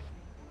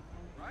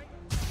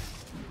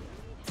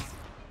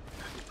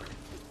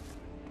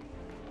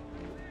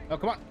 Oh,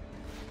 come on.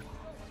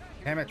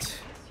 Damn it.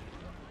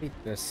 Eat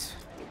this.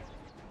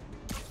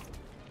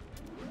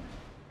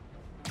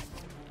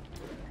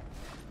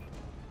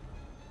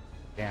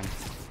 Damn.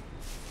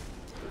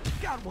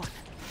 Got one.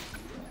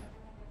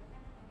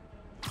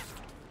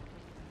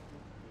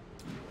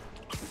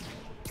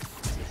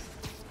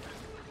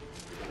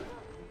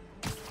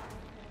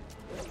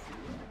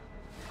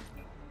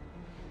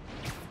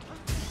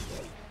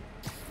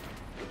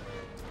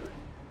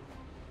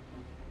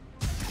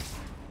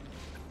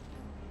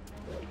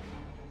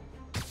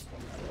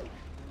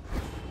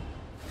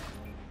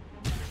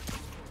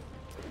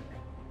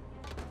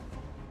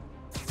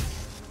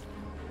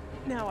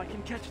 Now I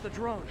can catch the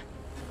drone.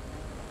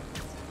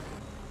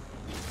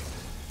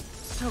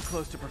 So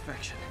close to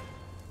perfection.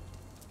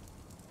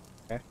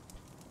 Okay.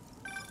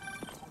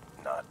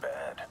 Not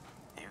bad.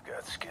 You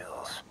got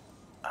skills.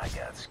 I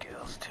got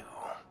skills too.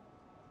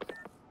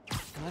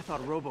 And I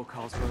thought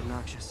robocalls were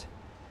obnoxious.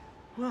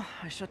 Well,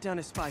 I shut down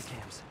his spy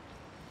cams.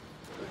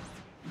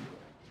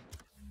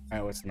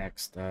 Alright, what's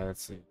next?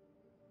 Let's see.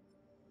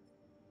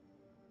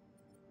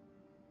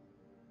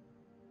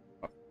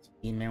 Oh,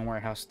 E-man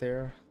warehouse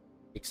there.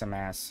 Kick some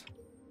ass.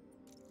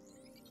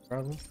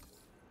 Probably.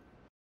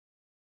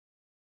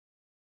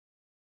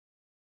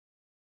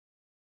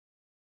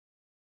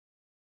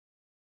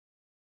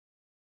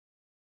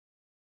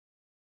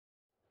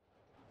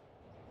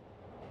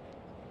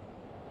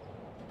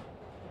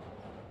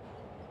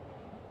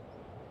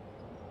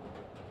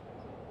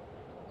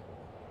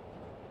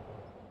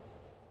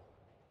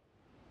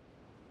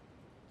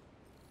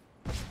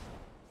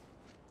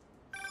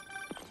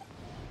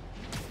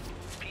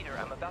 Peter,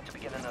 I'm about to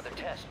begin another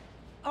test.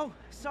 Oh,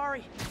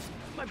 sorry.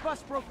 My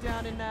bus broke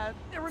down and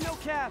there were no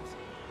cabs.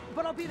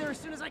 But I'll be there as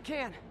soon as I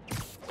can.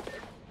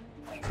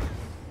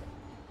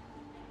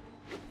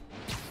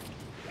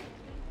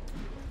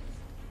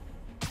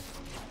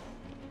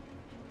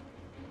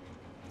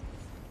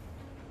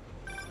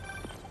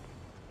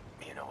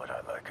 You know what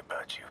I like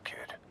about you,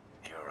 kid?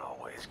 You're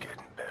always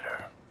getting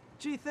better.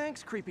 Gee,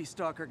 thanks, creepy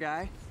stalker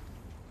guy.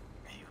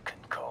 You can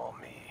call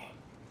me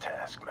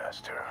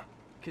Taskmaster.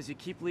 'Cause you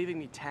keep leaving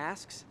me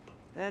tasks?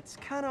 That's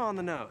kinda on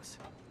the nose.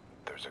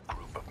 There's a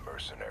group of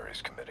mercenaries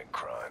committing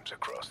crimes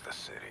across the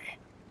city.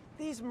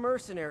 These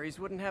mercenaries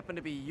wouldn't happen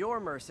to be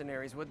your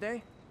mercenaries, would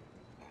they?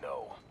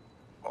 No.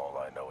 All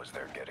I know is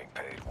they're getting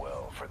paid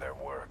well for their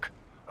work.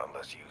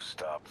 Unless you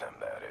stop them,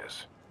 that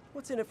is.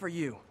 What's in it for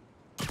you?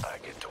 I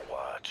get to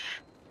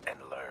watch and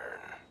learn.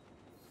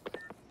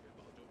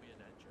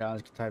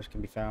 Challenge types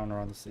can be found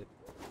around the city.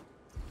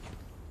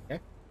 Okay.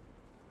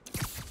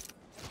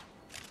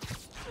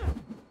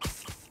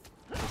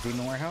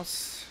 Demon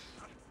warehouse.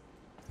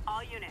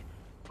 All units,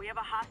 we have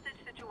a hostage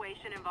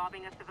situation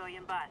involving a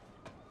civilian bus.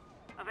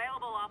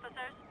 Available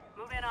officers,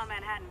 move in on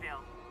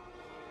Manhattanville.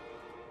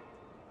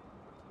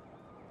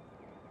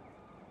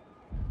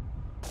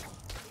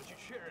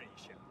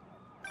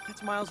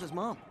 That's Miles's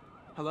mom.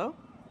 Hello?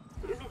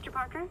 Mr.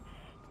 Parker,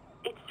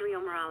 it's Rio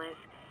Morales.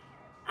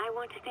 I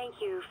want to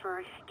thank you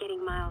for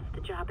getting Miles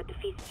the job at the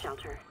feast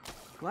shelter.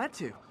 Glad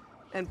to.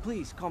 And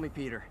please call me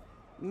Peter.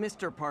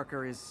 Mr.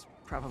 Parker is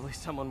probably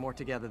someone more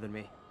together than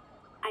me.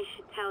 I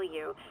should tell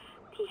you,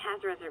 he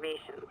has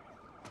reservations.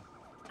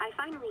 I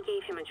finally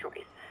gave him a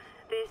choice.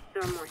 This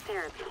or more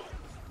therapy.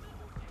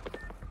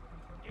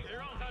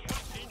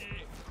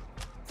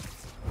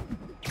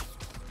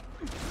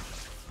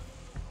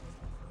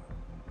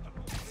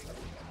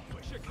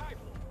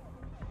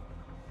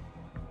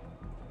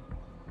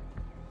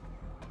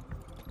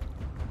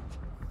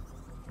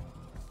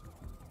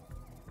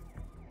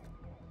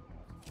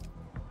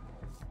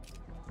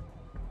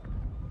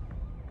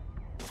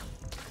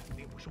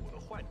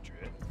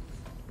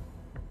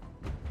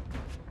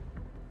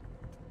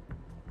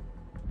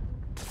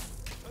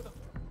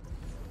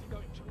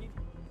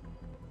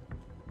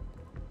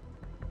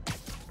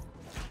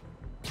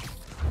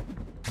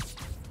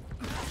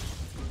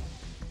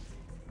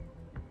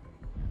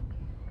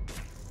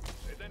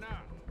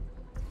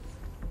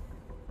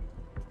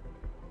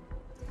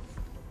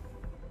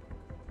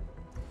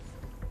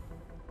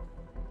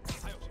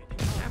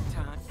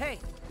 Hey,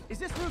 is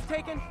this roof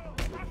taken?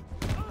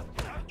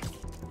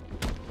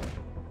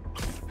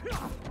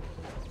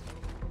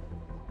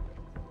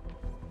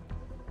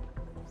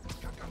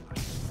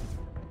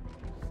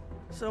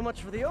 So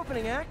much for the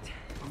opening act.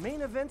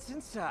 Main event's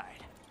inside.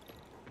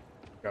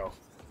 Go.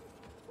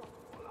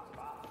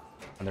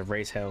 On the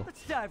race hill.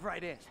 Let's dive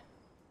right in.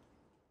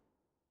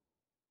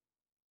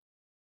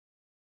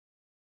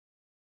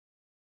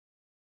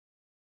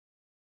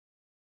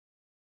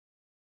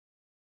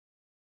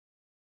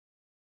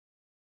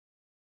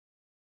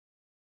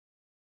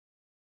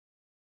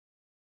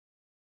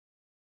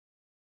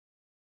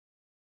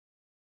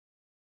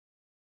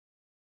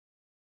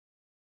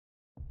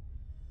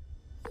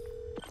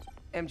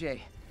 MJ,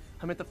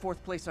 I'm at the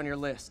 4th place on your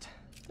list.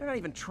 They're not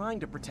even trying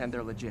to pretend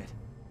they're legit.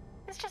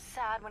 It's just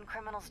sad when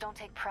criminals don't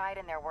take pride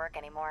in their work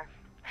anymore.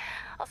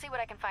 I'll see what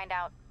I can find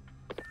out.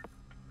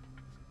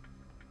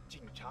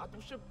 警察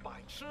都是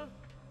白痴，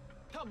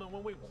他们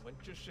认为我们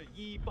就是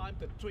一般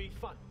的罪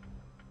犯，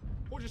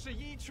或者是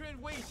一群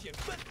危险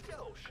分子，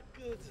就是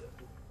鸽子。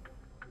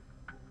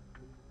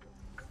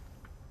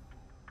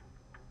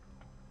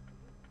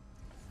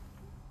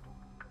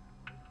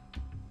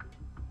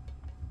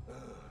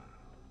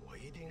我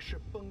一定是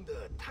绷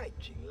得太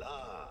紧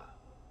了。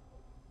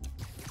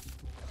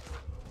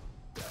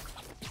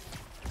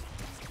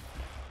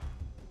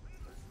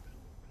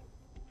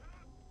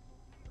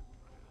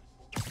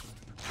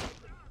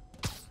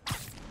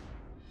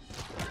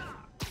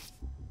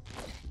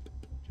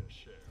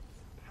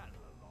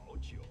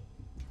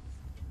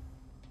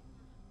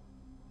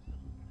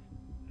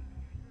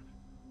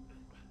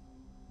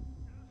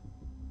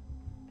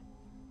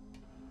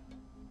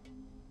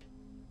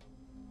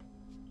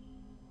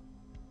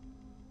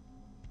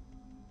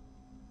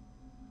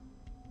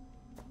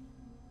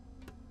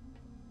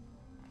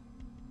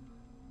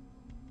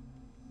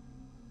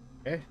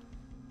 Okay.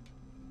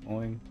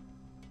 Going.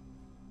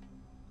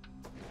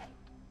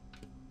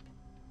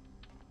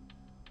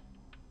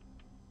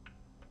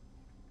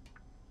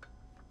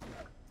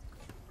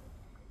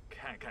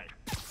 看看。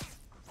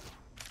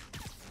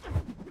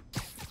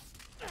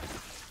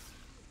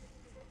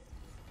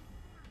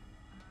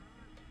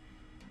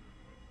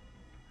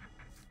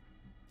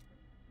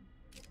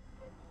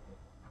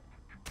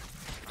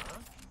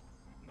啊？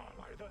哪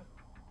来的？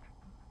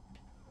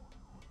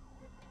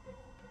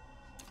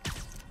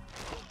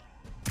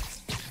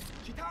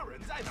 其他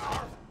人在哪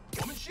儿？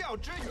我们需要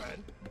支援。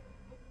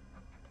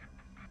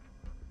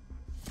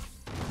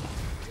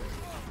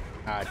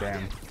 Ah,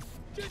 damn.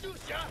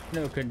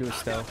 No, couldn't do it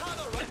still.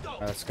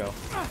 Let's go.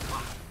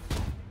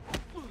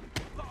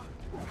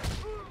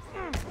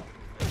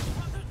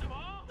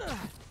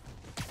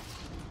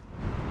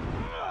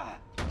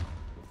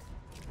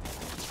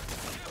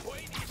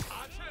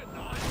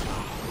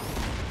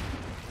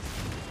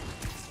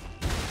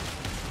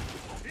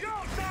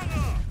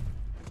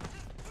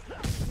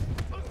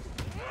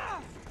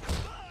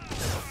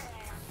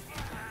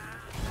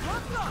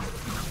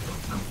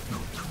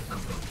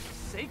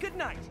 Say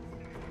goodnight.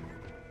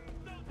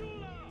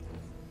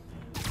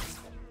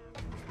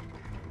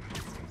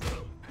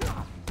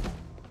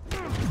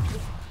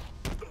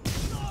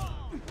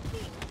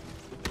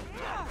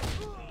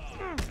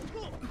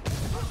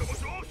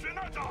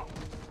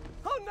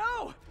 Oh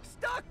no!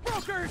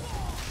 Stockbrokers!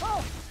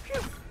 Oh,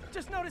 phew!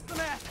 Just noticed the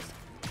masks.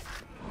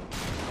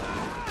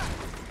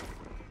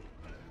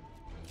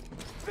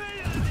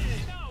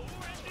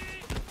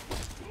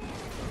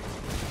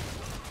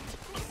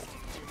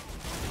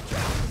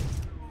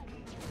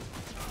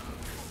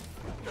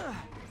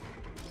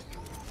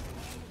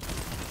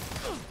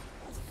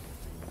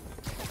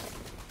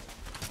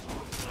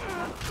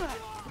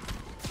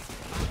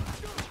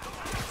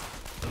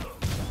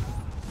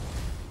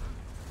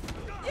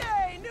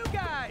 Yay, new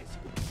guys!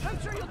 I'm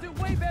sure you'll do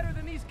way better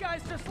than these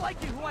guys just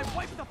like you who I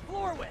wiped the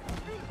floor with.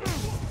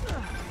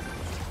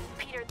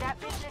 Peter, that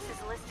business is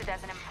listed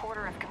as an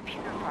importer of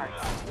computer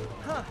parts.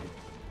 Huh.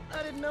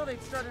 I didn't know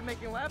they'd started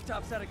making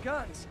laptops out of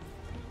guns.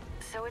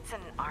 So it's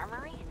an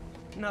armory?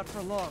 Not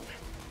for long.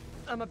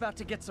 I'm about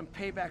to get some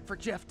payback for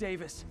Jeff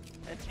Davis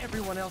and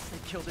everyone else they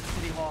killed at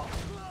City Hall.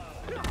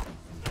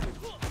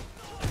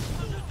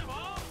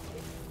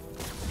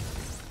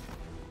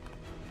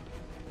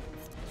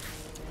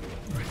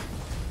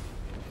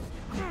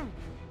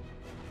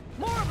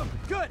 More of them!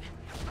 Good!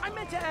 I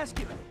meant to ask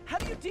you, how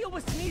do you deal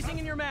with sneezing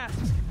in your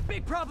masks?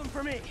 Big problem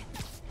for me.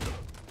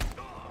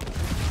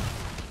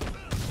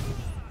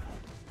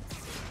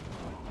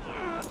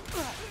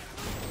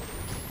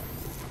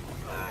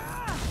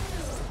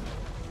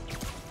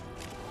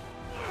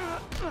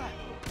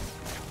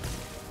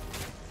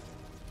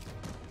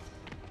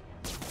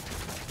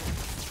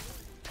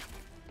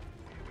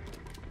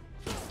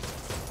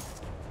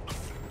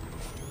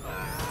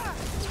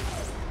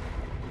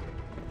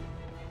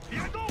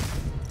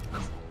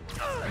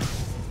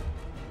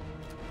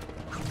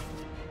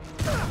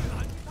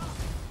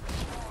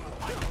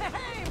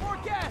 Hey, more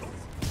guests!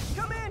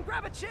 Come in,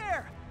 grab a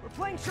chair! We're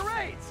playing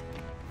charades!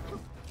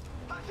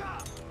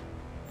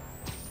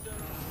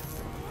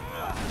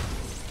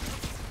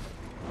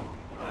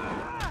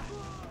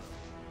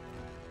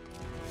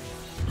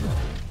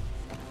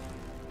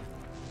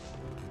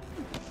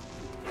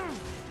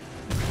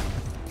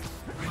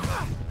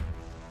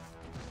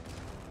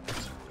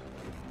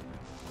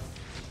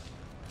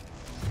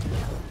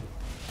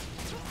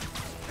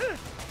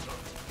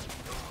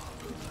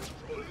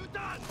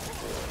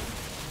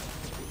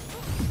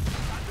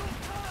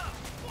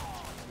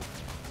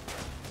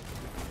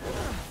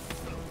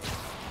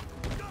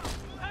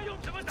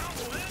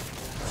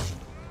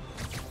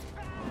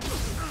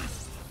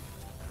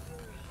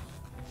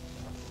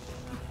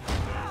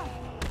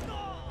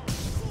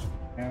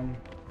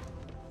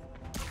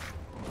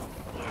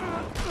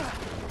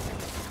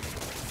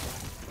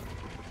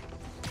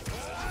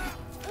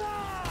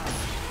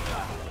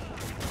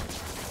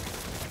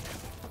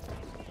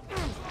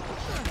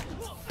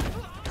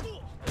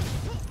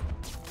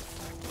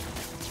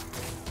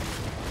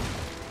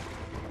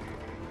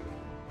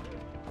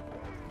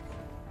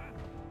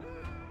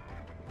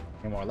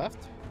 Any more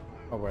left?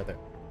 Oh, we're there.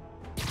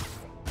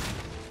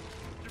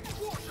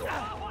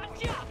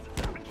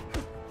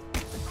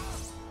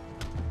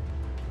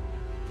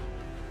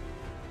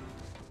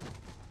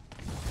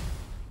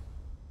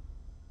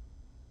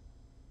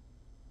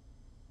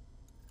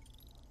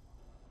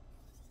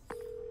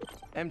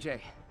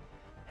 MJ,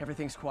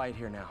 everything's quiet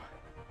here now.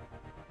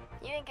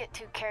 You didn't get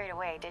too carried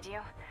away, did you?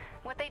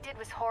 What they did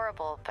was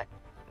horrible,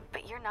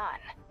 but you're not.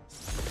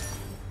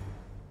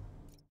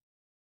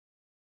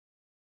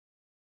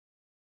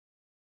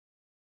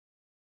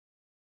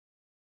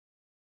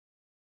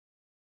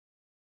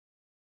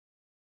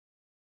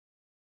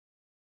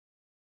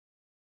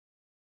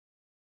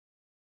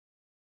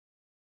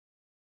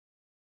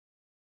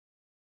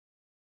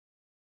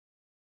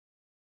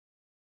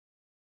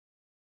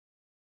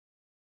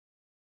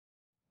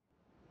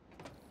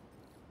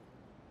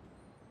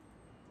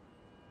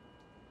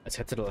 Let's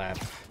head to the lab.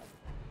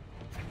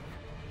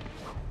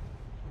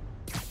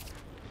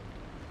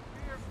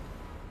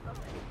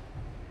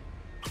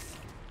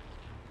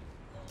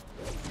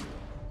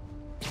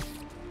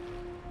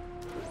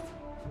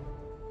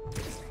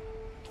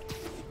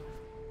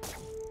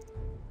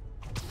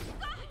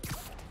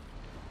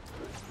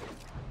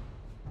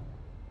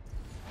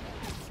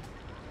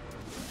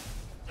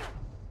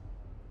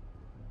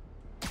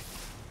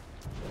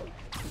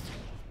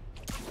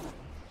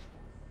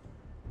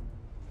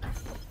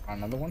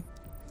 Another one?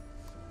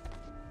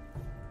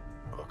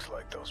 Looks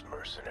like those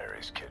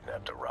mercenaries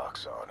kidnapped a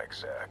Roxxon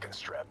exec and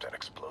strapped an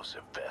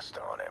explosive vest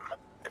on him.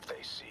 If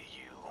they see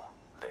you,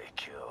 they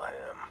kill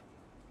him.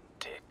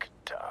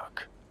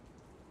 Tick-tock.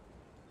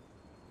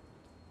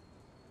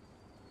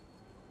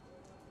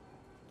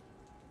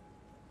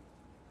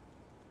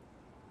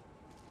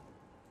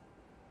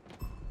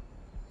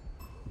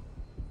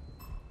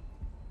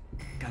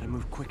 Gotta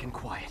move quick and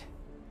quiet.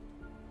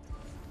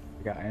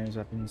 We got enemies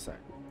up inside.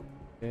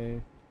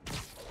 Okay.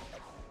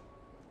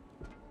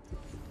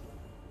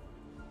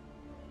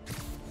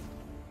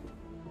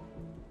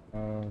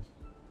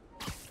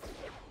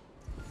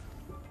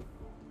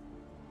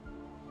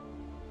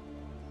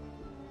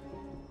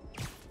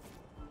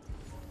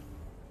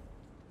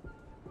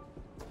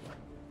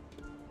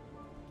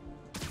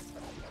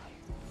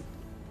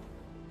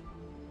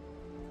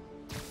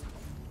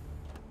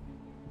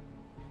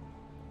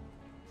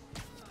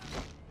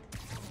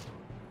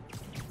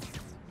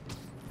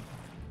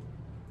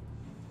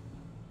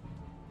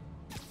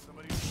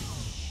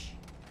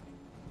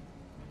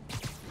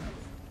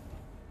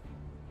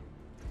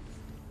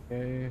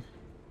 Okay.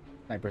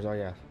 Snipers, oh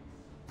yeah.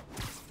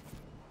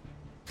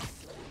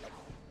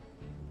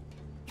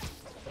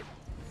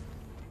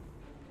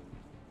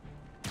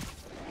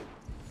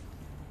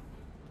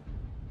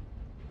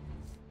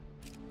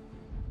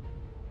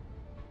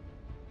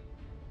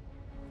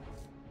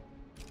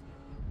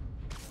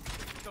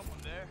 Someone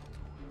there?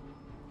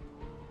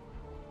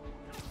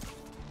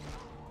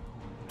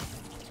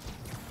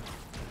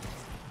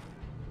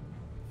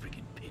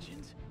 Freaking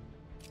pigeons.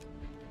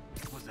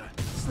 What's that?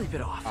 Sleep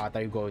it off. I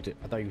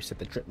thought you said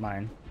the drip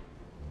mine.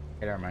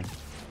 Okay, never mind.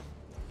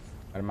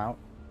 Let him out.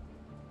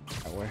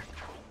 That way.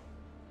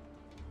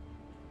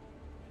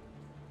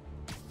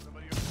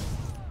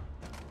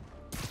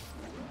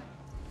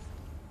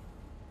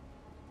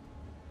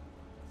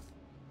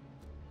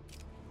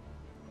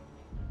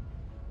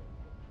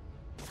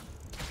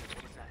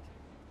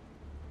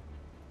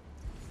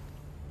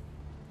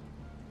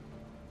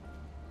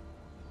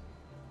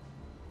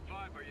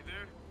 Are you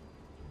there?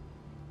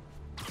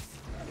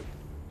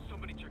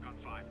 Somebody check on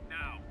 5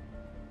 now.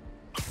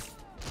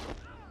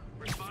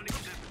 Responding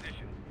to that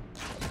position.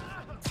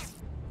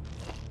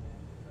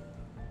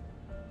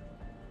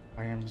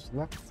 I am just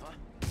left. Huh?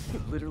 You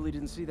literally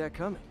didn't see that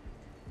coming.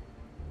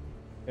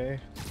 Okay,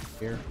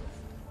 here.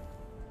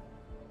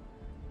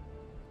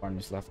 One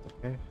is left,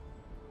 okay.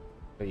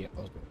 Oh yeah,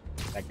 that was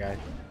good. That guy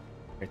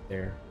right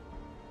there.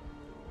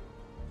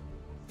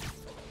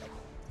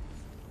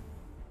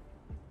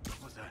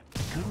 What's that?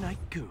 Good night,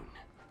 goon.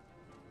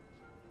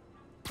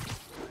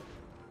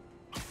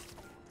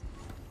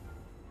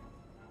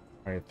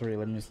 Alright, 3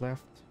 enemies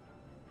left.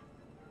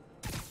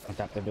 On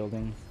top of the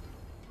building.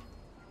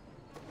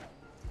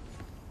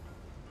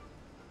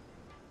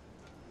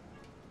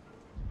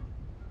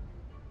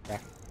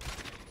 Back.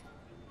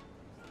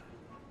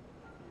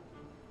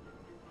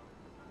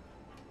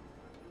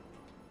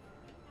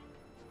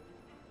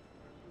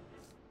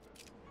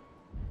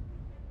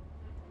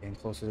 Getting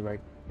closer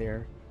right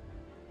there.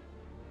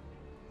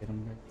 Get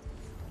him there.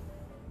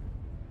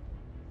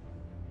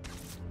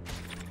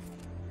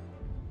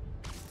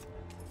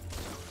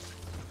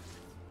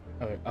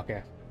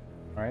 Okay.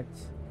 Alright.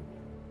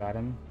 Got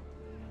him.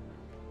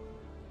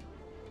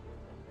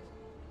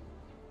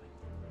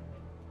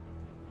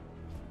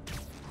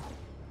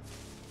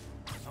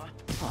 Huh?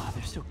 Oh,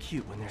 they're so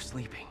cute when they're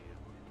sleeping.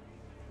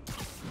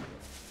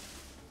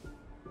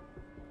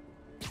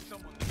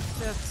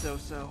 That's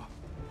so-so.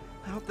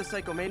 I hope the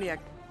psychomaniac...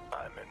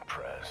 I'm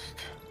impressed.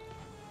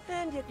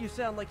 And yet you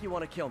sound like you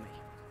want to kill me.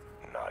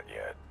 Not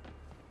yet.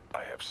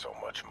 I have so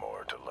much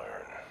more to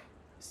learn.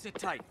 Sit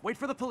tight. Wait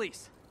for the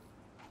police.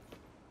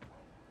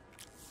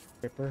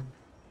 Ripper.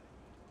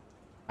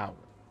 Out.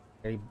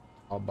 Ready,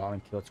 all ball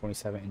and kill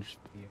 27 inches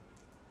for you.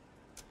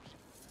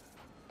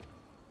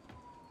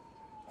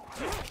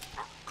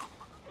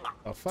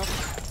 Oh fuck.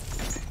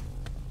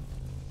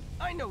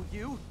 I know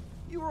you.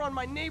 You were on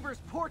my neighbor's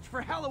porch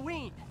for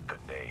Halloween. The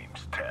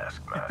name's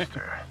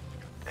Taskmaster,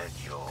 and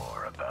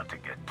you're about to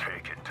get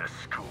taken to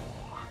school.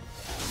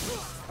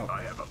 Oh.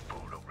 I have a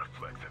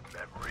photo-reflexive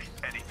memory.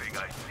 Anything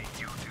I see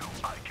you do,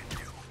 I can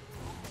do.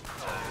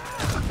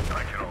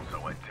 I can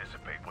also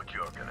anticipate what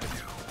you're gonna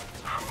do.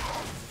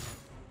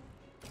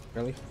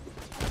 Really?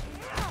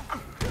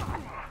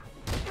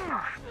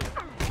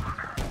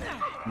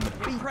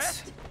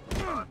 Impressed?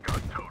 I've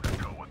got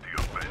toe-to-toe with the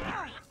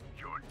Avengers.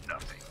 You're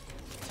nothing.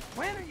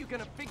 When are you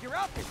gonna figure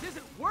out this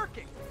isn't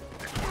working?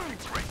 It's working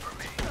great for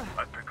me.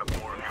 I pick up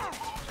more of your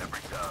moves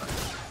every time.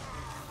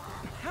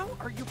 How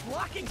are you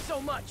blocking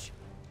so much?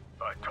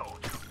 I told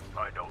you,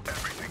 I know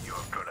everything you're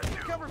gonna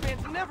do. Cover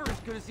band's never as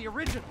good as the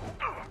original.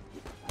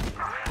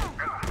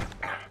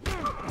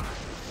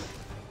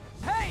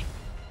 Hey!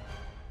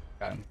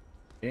 Got him.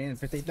 You didn't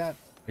infiltrate that?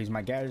 Use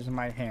my gadgets in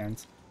my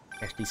hands.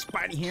 Catch these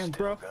spidey hands,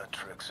 bro. Still got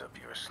tricks up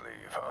your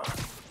sleeve, huh?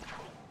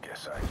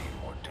 Guess I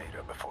need more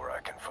data before I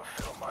can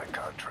fulfill my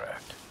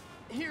contract.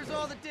 Here's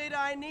all the data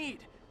I need.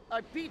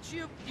 I beat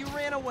you, you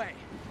ran away.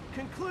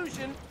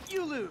 Conclusion,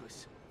 you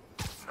lose.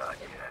 Not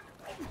yet.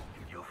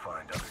 You'll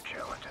find other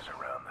challenges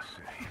around the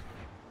city.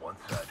 Once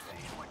I've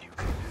seen what you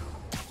can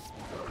do,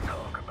 we'll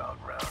talk about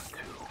round 2.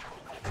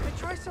 I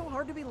try so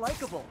hard to be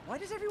likable. Why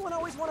does everyone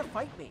always want to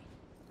fight me?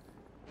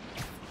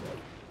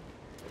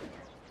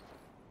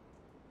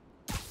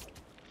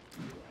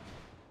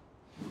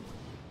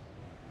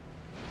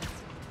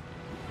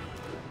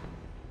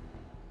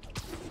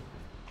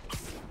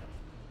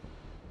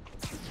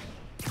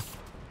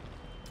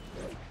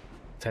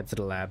 Let's head to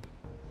the lab.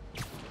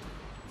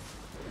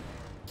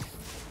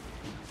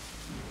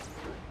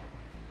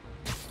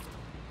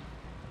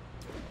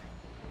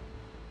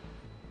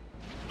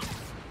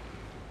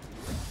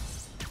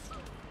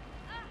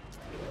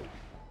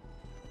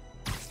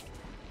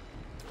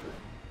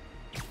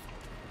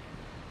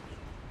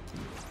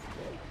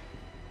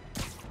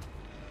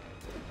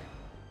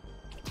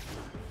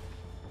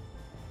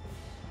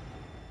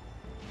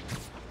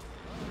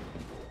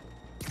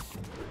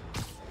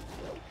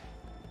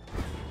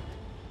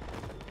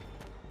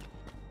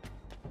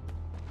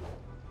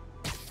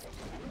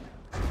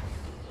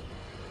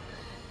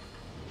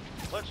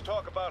 Let's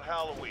talk about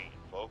Halloween,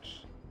 folks.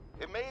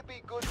 It may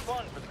be good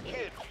fun for the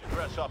kids to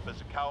dress up as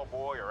a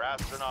cowboy or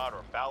astronaut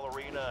or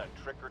ballerina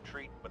and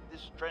trick-or-treat, but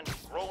this trend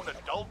of grown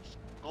adults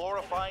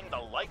glorifying the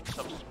likes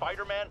of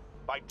Spider-Man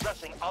by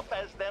dressing up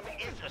as them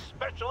is,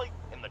 especially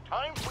in the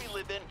times we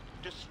live in,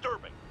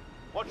 disturbing.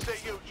 What say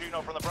you,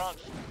 Gino from the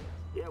Bronx?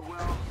 Yeah,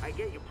 well, I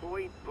get your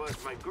point, but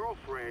my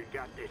girlfriend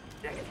got this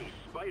sexy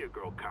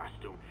Spider-Girl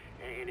costume,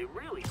 and it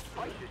really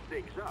spices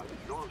things up,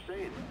 you know what I'm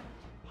saying?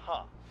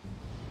 Huh.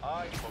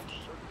 I most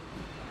certainly.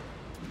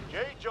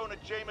 J. Jonah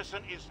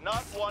Jameson is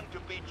not one to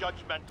be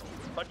judgmental,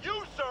 but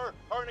you, sir,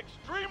 are an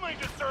extremely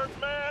disturbed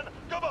man.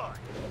 Goodbye.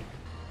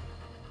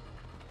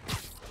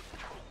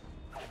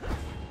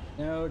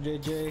 No,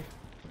 JJ.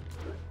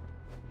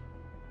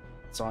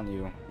 It's on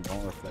you.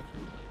 Don't reflect.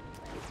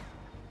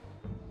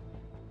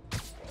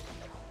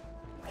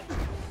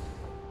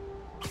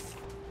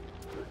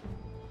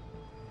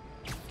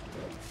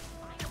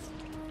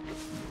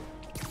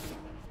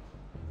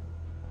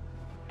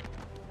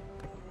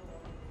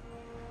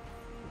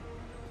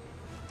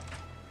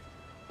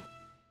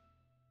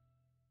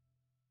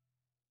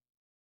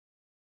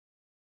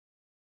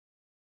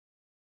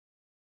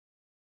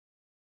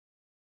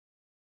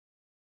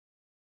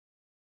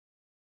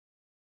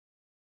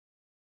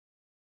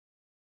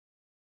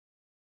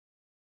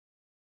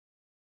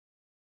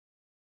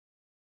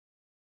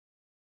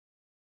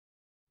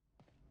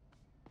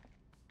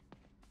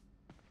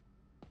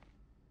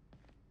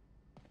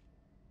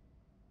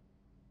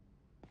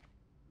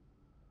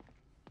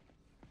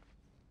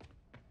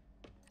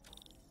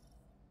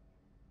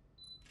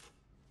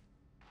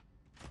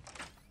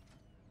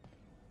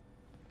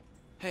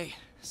 Hey,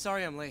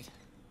 sorry I'm late.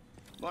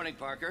 Morning,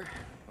 Parker.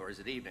 Or is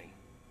it evening?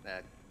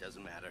 That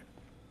doesn't matter.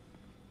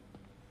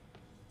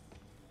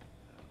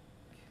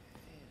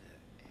 Okay,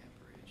 the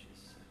amperage is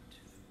set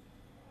to...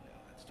 No,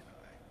 that's too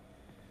high.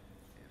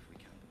 If we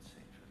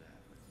compensate for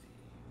that with the...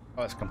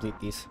 Oh, let's complete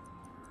these.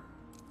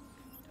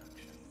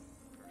 Induction.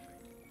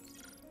 Perfect.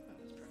 Oh,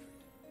 that's perfect.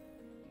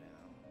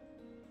 Now,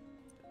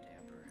 the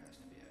damper has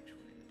to be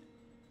actuated.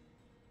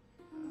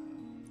 That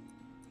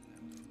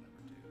will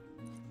never do.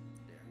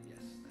 There,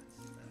 yes,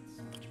 that's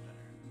much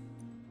better.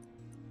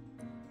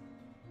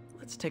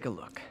 Let's take a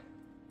look.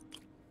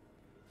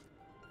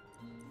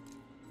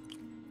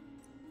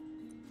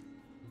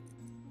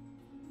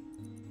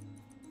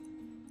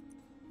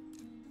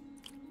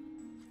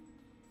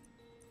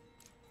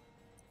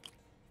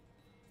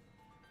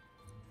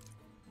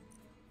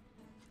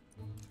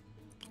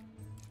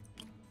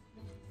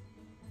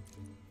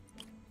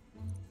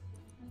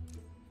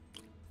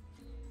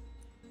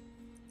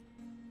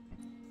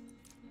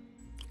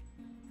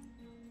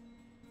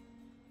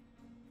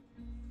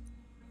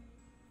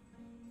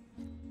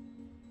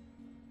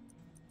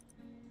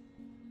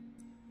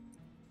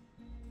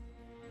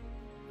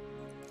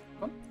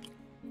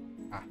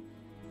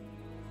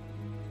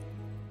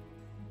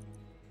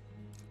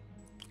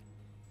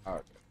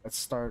 Let's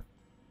start.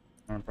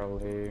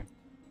 Probably.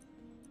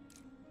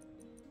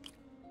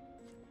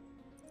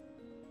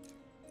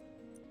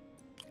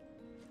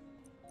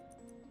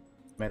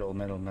 Middle.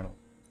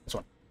 This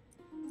one.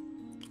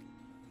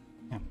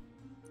 Yeah.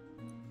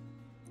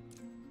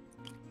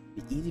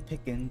 The easy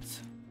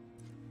pickings.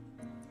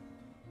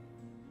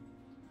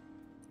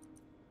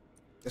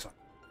 This one.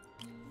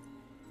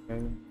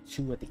 Okay,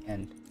 2 at the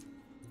end.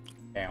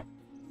 Damn.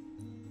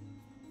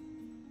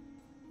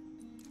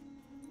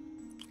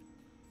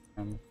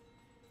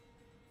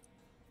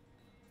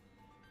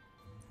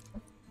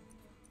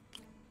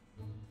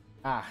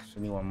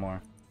 Should need one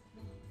more.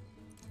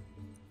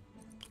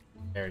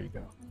 There you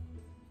go.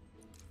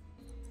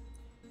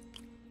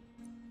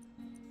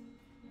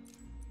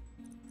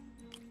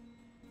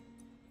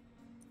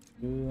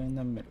 2 in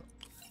the middle.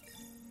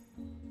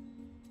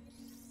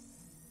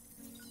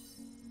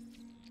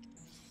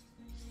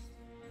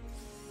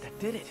 That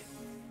did it.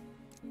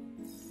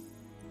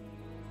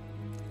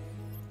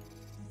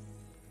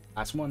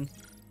 Last one.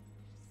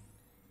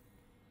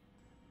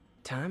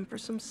 Time for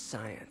some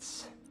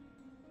science.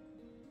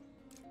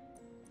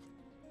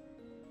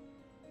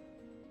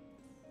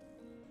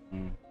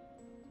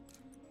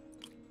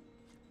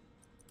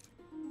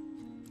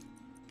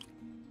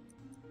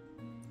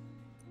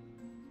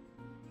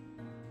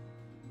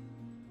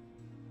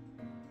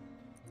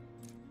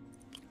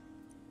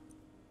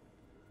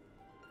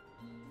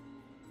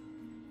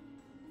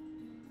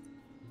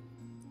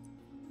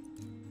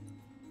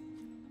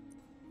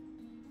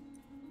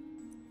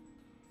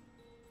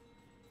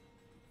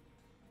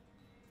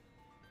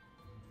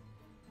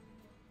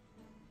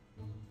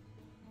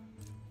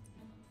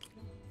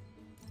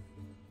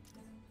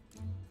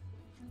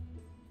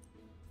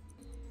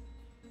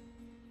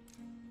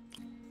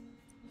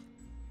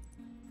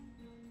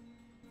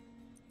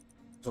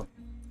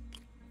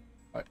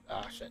 What?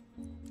 Shit.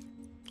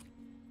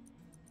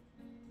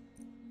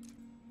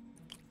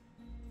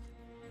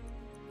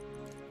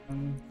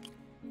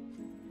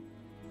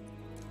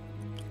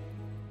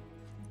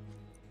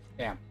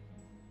 Damn.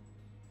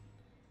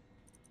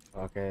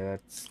 Okay,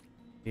 that's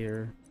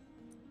here.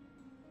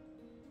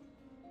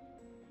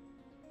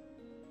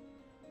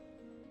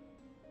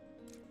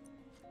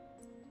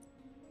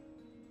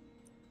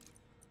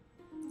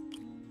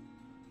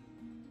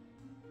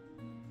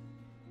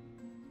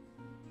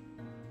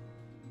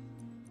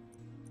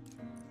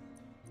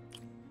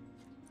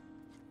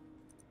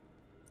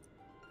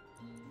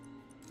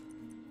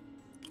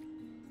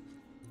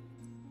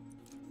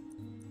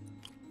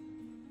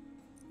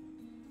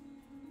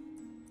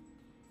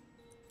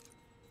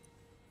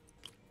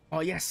 Oh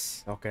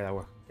yes. Okay, that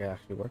worked. Okay, that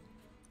actually worked.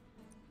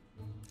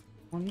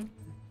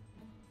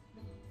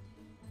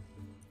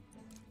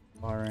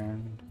 Far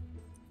end.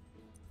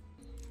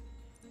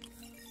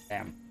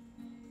 Damn.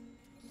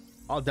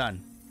 All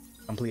done.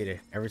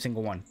 Completed. Every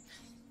single one.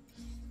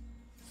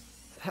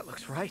 That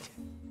looks right.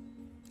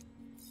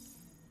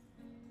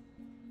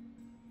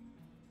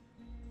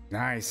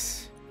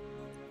 Nice.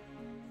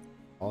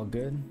 All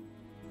good.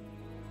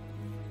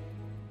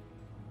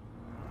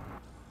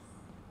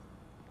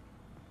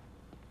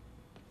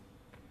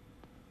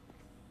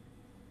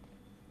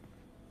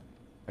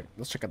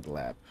 Let's check out the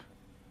lab.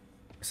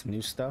 Some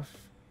new stuff.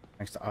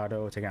 Thanks to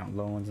Otto, taking out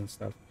loans and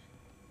stuff.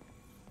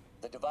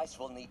 The device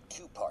will need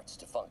 2 parts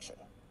to function.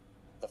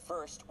 The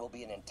first will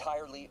be an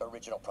entirely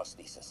original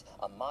prosthesis,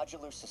 a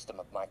modular system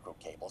of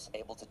microcables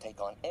able to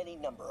take on any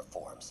number of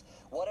forms,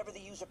 whatever the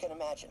user can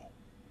imagine.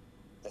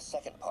 The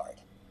second part,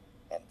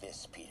 and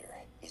this, Peter,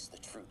 is the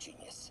true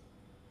genius,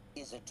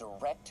 is a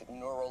direct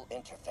neural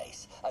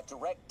interface, a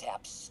direct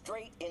tap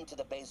straight into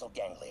the basal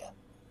ganglia.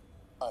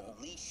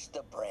 Unleash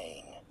the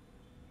brain.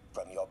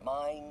 From your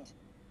mind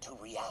to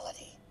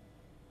reality.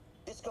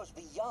 This goes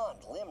beyond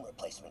limb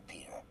replacement,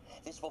 Peter.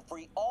 This will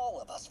free all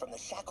of us from the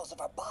shackles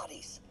of our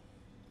bodies.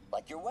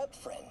 Like your web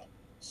friend.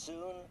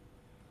 Soon,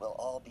 we'll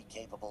all be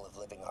capable of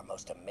living our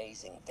most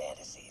amazing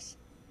fantasies.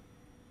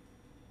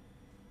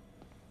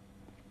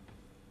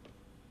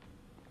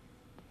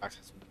 I have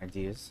some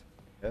ideas.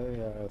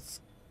 Yes.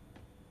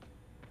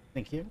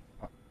 Thank you.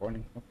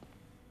 Warning.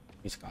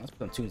 Music on. Let's put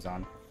some tunes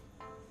on.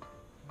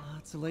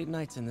 Lots of late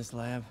nights in this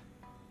lab.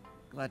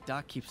 Glad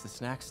Doc keeps the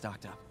snacks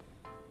stocked up.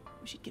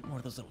 We should get more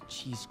of those little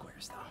cheese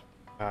squares, though.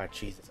 Ah,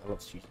 cheese. I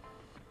love cheese.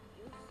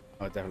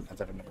 Oh,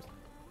 definitely knows.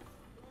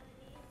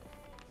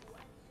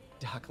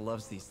 Doc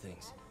loves these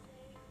things.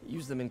 He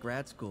used them in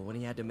grad school when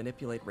he had to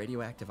manipulate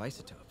radioactive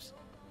isotopes.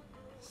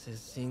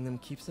 Says seeing them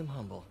keeps him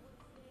humble.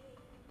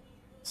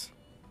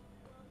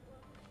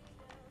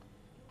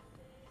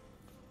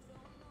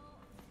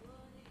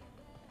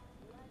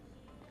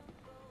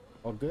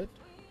 All good?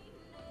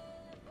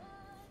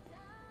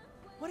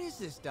 What is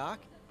this, Doc?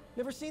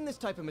 Never seen this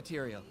type of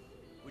material.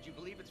 Would you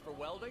believe it's for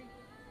welding?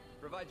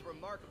 Provides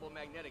remarkable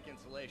magnetic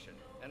insulation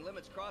and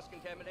limits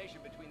cross-contamination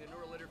between the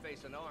neural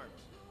interface and arms.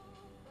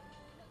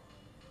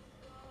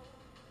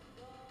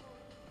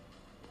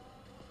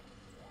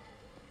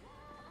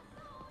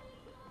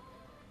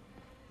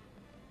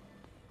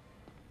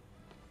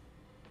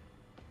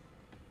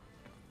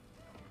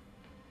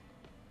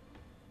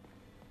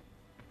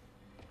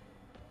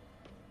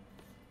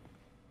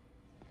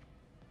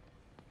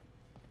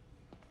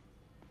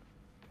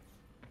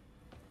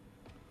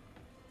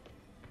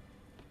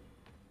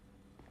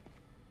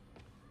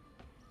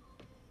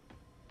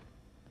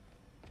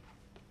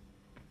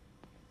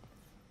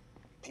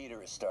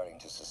 Peter is starting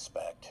to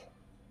suspect.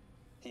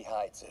 He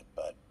hides it,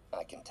 but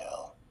I can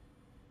tell.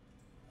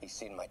 He's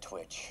seen my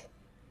twitch,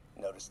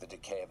 noticed the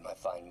decay of my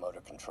fine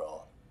motor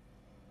control.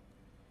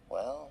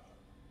 Well,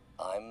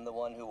 I'm the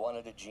one who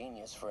wanted a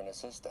genius for an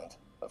assistant.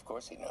 Of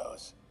course he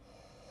knows.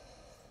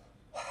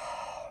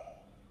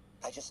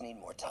 I just need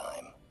more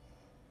time.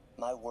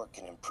 My work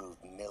can improve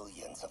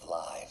millions of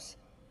lives.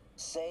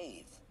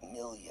 Save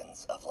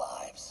millions of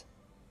lives.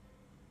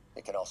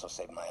 It can also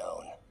save my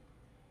own.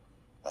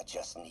 I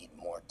just need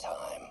more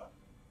time.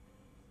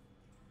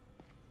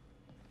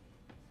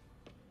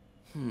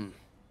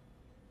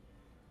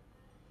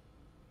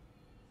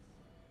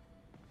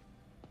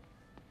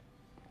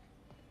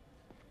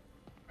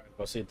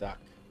 Go see Doc.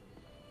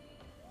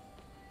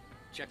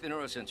 Check the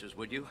neurosensors,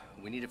 would you?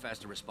 We need a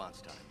faster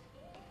response time.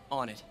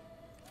 On it.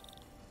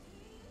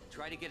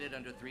 Try to get it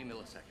under 3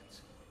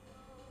 milliseconds.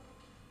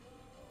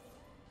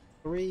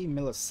 3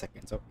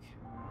 milliseconds. Okay.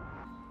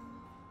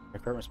 The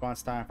current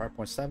response time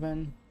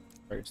 5.7.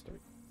 Target's 3.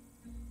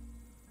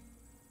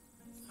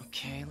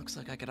 Okay, looks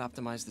like I could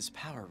optimize this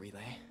power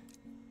relay.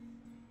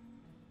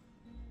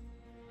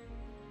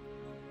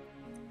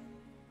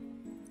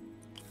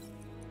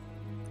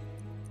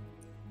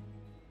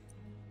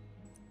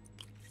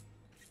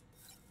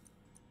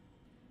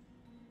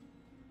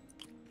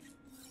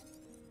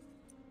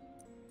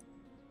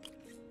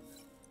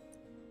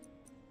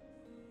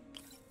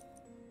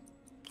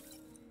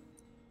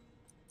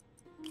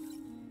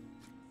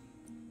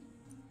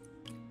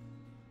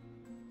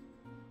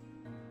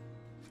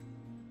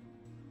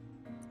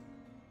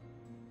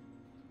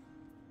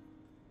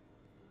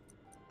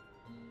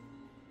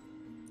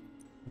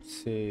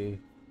 Let's see.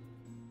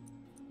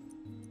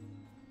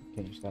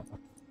 Change that.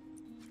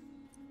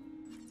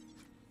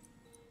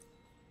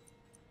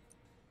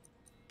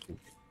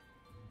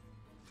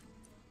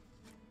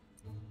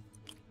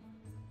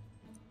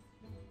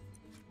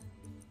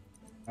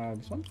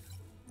 This one.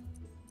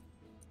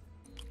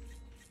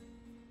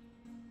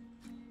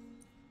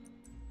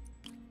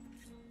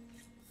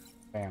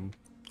 Bam.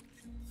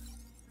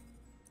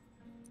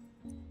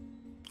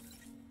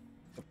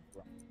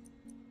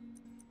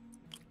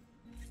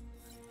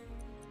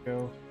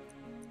 Go.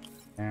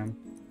 Bam.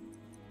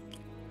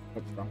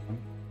 What's wrong one?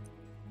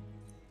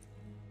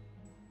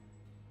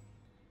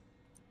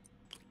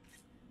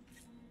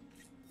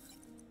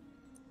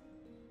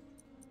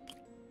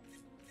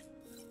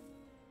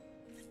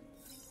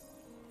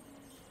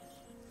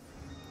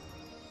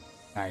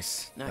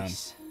 Nice.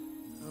 Nice.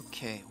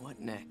 Okay, what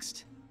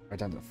next? Right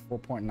down to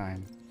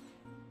 4.9.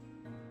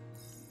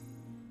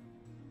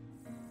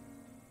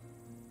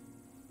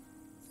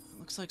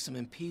 Looks like some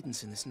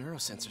impedance in this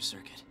neurosensor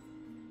circuit.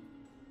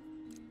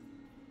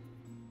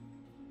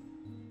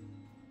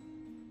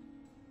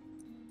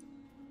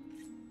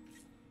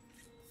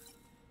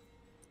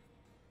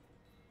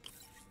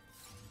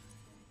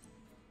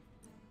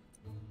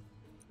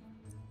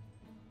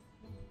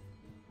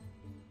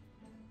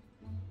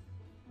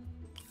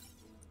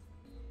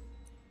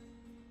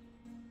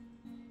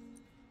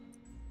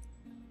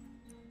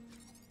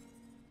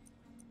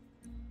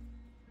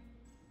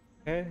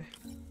 Okay.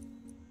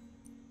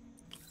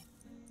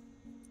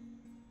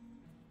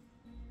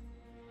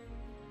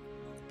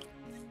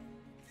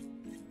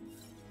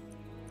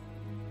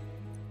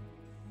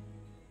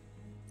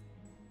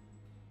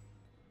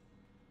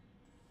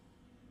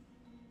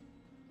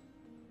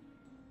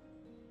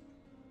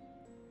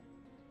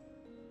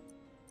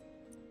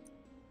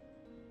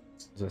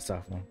 This is a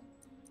soft one.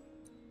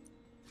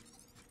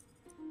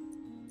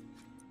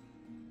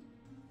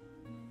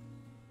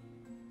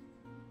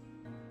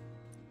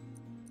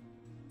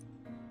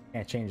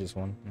 Can't change this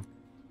one.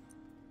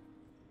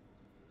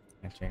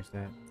 Can't change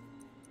that.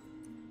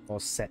 All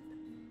set.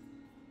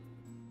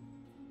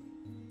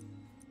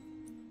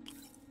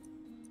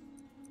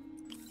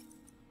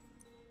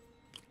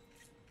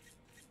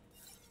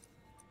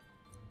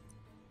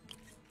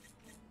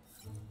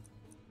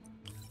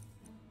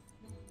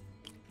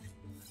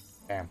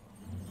 Bam.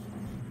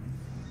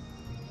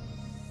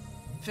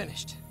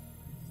 Finished.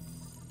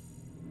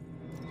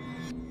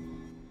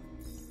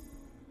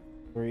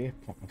 3.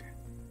 Okay.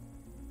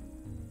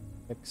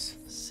 6.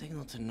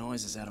 Signal to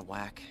noise is out of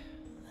whack.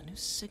 A new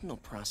signal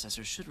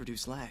processor should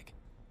reduce lag.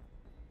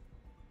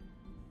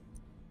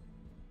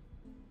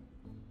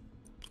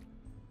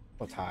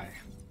 What's high?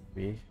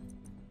 3.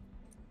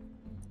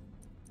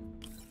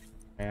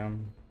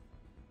 Bam.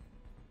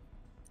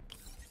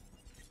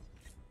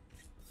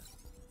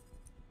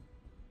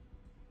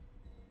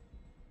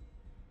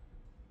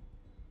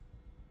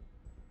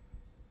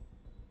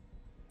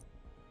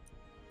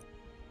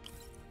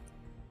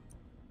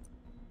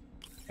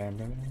 Bam,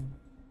 bam, bam.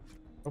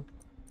 Oh.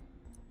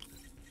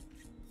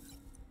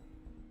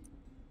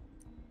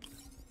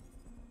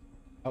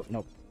 Oh,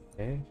 nope.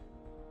 Okay.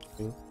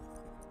 2.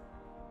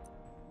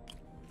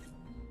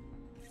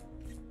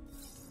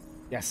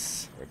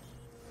 Yes.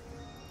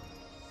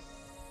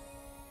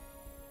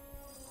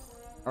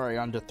 All right,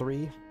 on to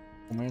 3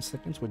 more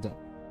seconds. We're done.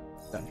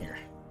 Done here.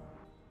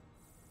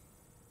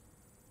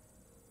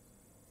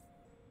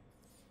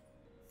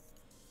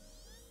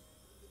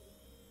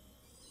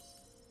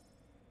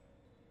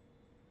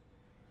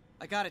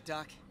 I got it,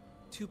 Doc.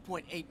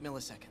 2.8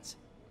 milliseconds.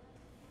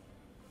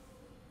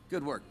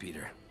 Good work,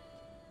 Peter.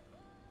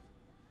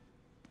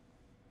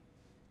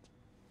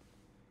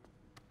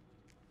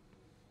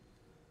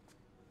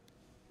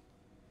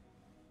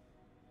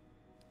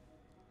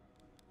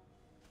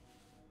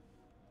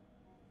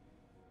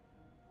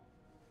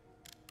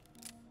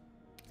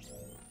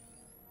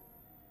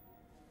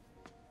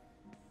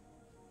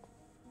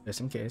 Just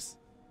in case.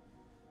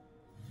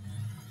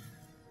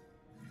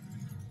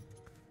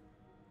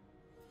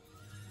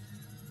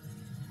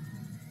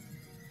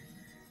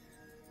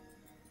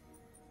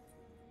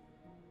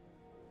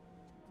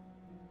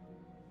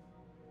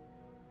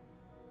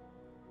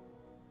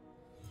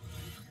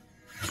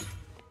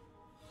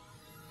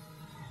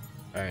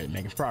 All right,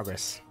 making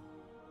progress.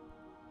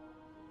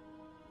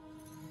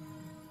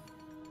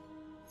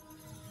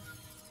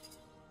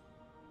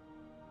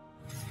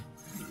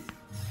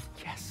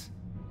 Yes.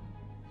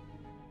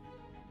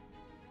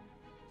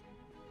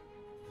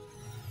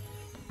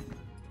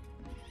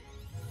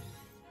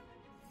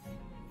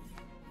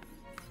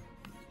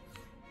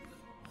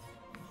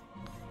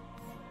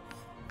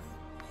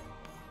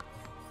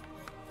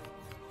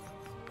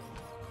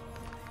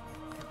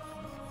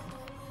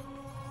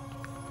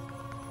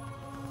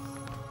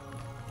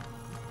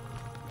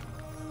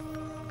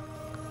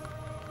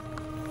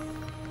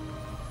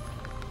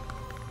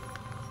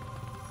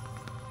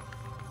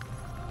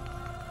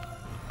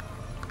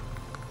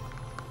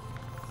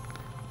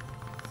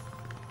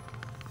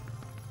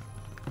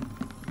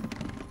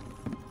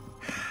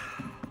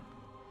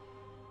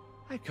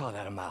 I'd call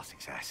that a mild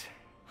success.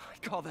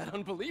 I'd call that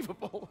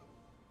unbelievable.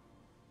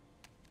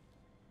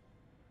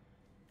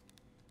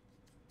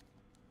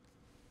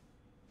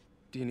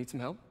 Do you need some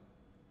help?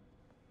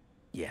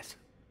 Yes.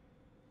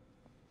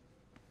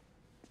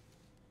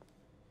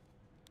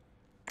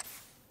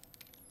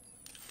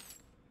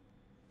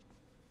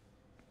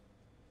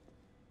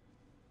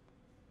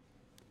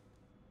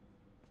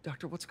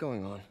 Doctor, what's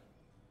going on?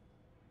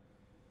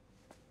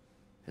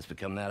 It's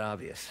become that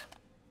obvious.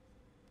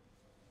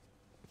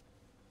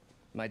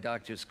 My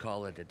doctors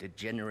call it a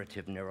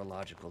degenerative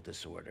neurological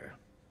disorder.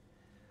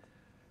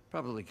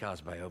 Probably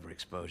caused by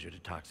overexposure to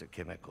toxic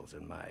chemicals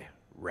in my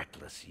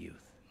reckless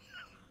youth.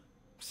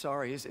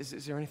 Sorry,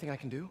 is there anything I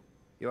can do?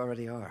 You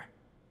already are.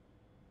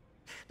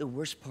 The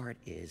worst part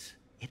is,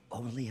 it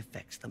only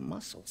affects the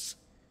muscles.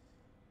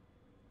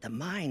 The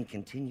mind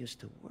continues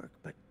to work,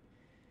 but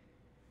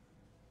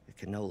it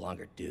can no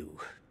longer do.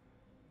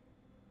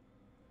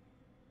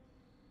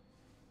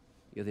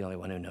 You're the only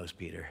one who knows,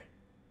 Peter.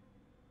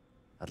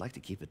 I'd like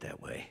to keep it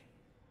that way.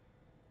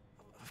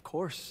 Of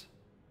course.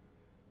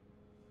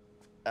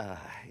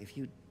 If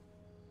you'd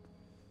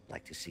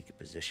like to seek a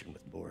position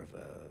with more of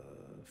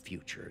a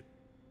future.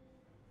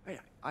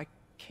 I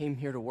came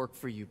here to work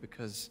for you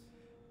because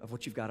of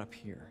what you've got up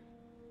here.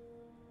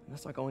 And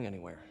that's not going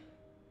anywhere.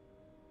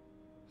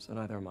 So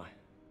neither am I.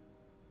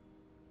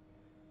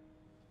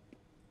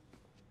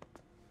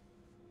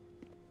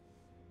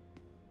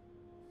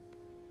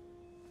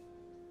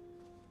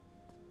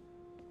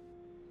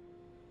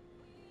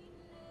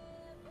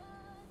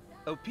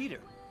 Oh, Peter,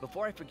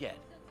 before I forget,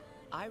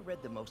 I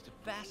read the most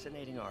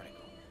fascinating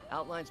article.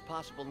 Outlines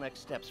possible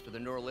next steps for the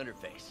neural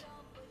interface.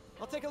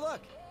 I'll take a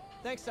look.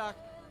 Thanks, Doc.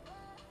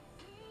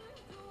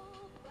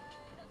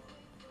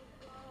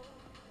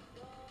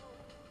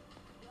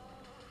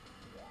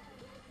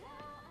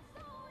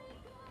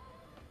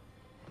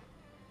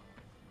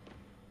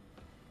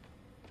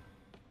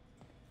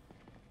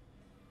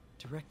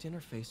 Direct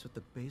interface with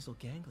the basal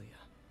ganglia.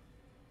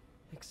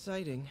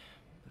 Exciting,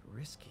 but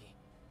risky.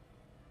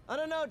 I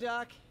don't know,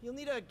 Doc. You'll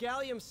need a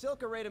gallium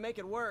silk array to make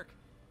it work.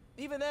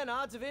 Even then,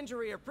 odds of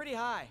injury are pretty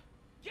high.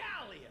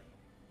 Gallium!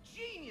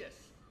 Genius!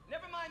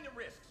 Never mind the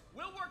risks.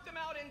 We'll work them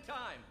out in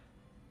time.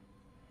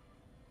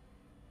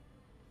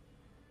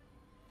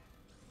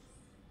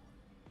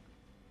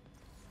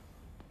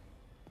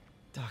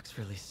 Doc's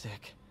really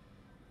sick.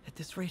 At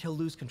this rate, he'll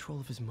lose control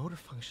of his motor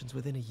functions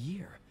within a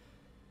year.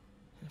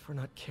 And if we're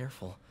not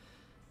careful,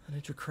 an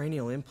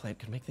intracranial implant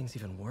could make things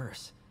even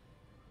worse.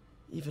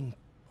 Even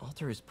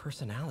alter his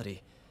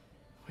personality.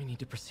 We need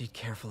to proceed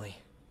carefully.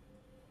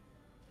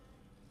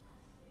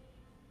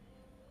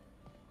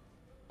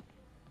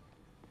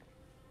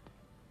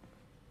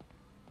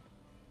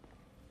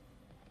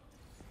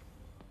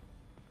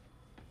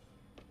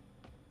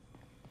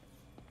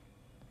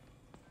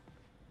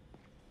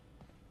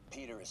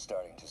 Peter is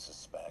starting to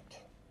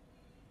suspect.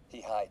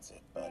 He hides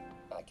it, but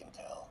I can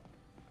tell.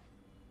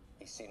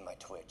 He's seen my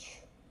twitch,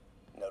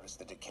 noticed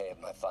the decay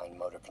of my fine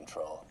motor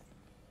control.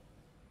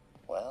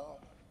 Well,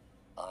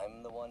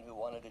 I'm the one who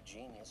wanted a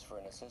genius for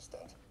an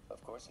assistant.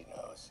 Of course he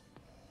knows.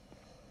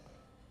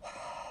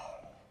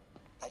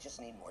 I just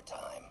need more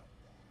time.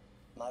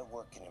 My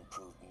work can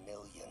improve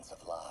millions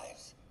of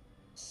lives.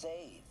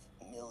 Save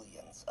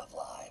millions of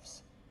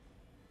lives.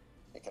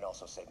 It can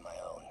also save my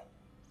own.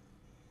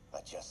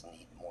 I just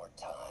need more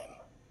time.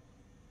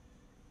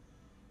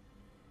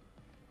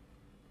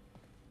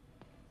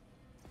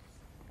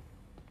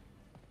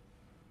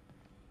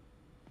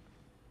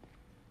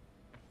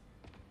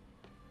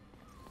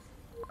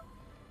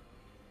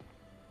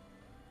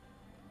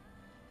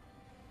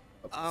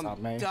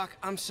 Doc,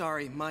 I'm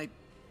sorry. My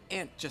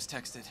aunt just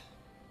texted.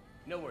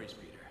 No worries,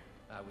 Peter.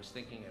 I was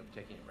thinking of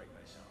taking a break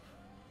myself.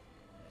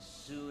 As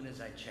soon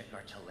as I check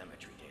our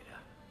telemetry data.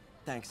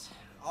 Thanks.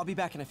 I'll be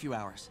back in a few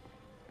hours.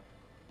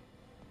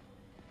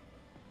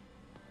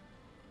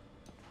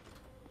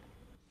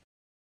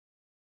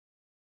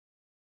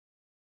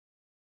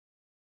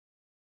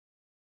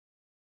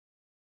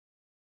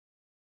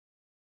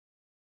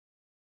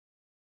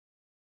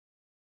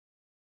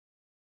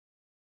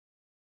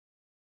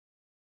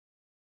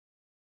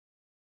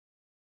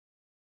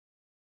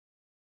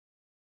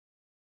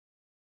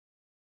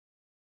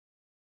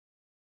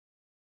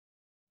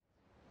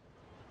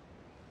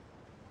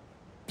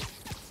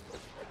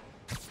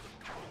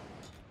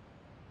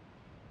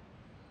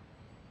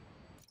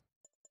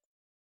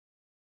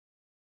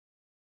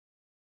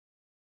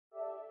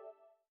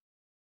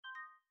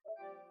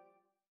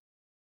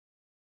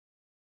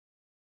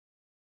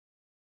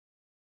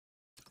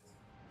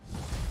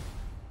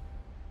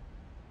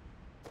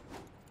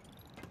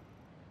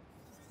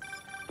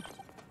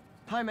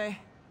 Hi, May.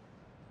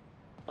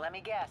 Let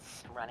me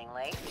guess, running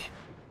late?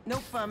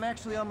 Nope, I'm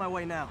actually on my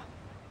way now.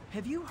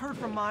 Have you heard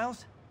from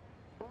Miles?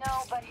 No,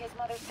 but his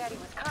mother said he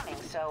was coming,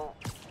 so...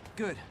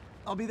 Good.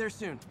 I'll be there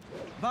soon.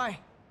 Bye.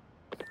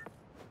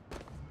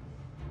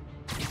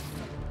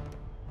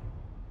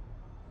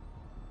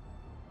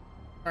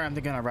 Alright, I'm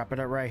gonna wrap it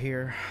up right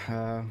here.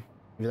 If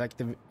you liked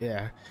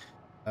the...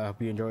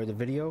 hope you enjoyed the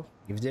video.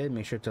 If you did,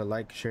 make sure to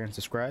like, share, and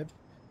subscribe.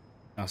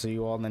 I'll see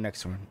you all in the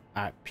next one.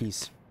 Alright,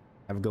 peace.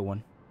 Have a good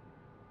one.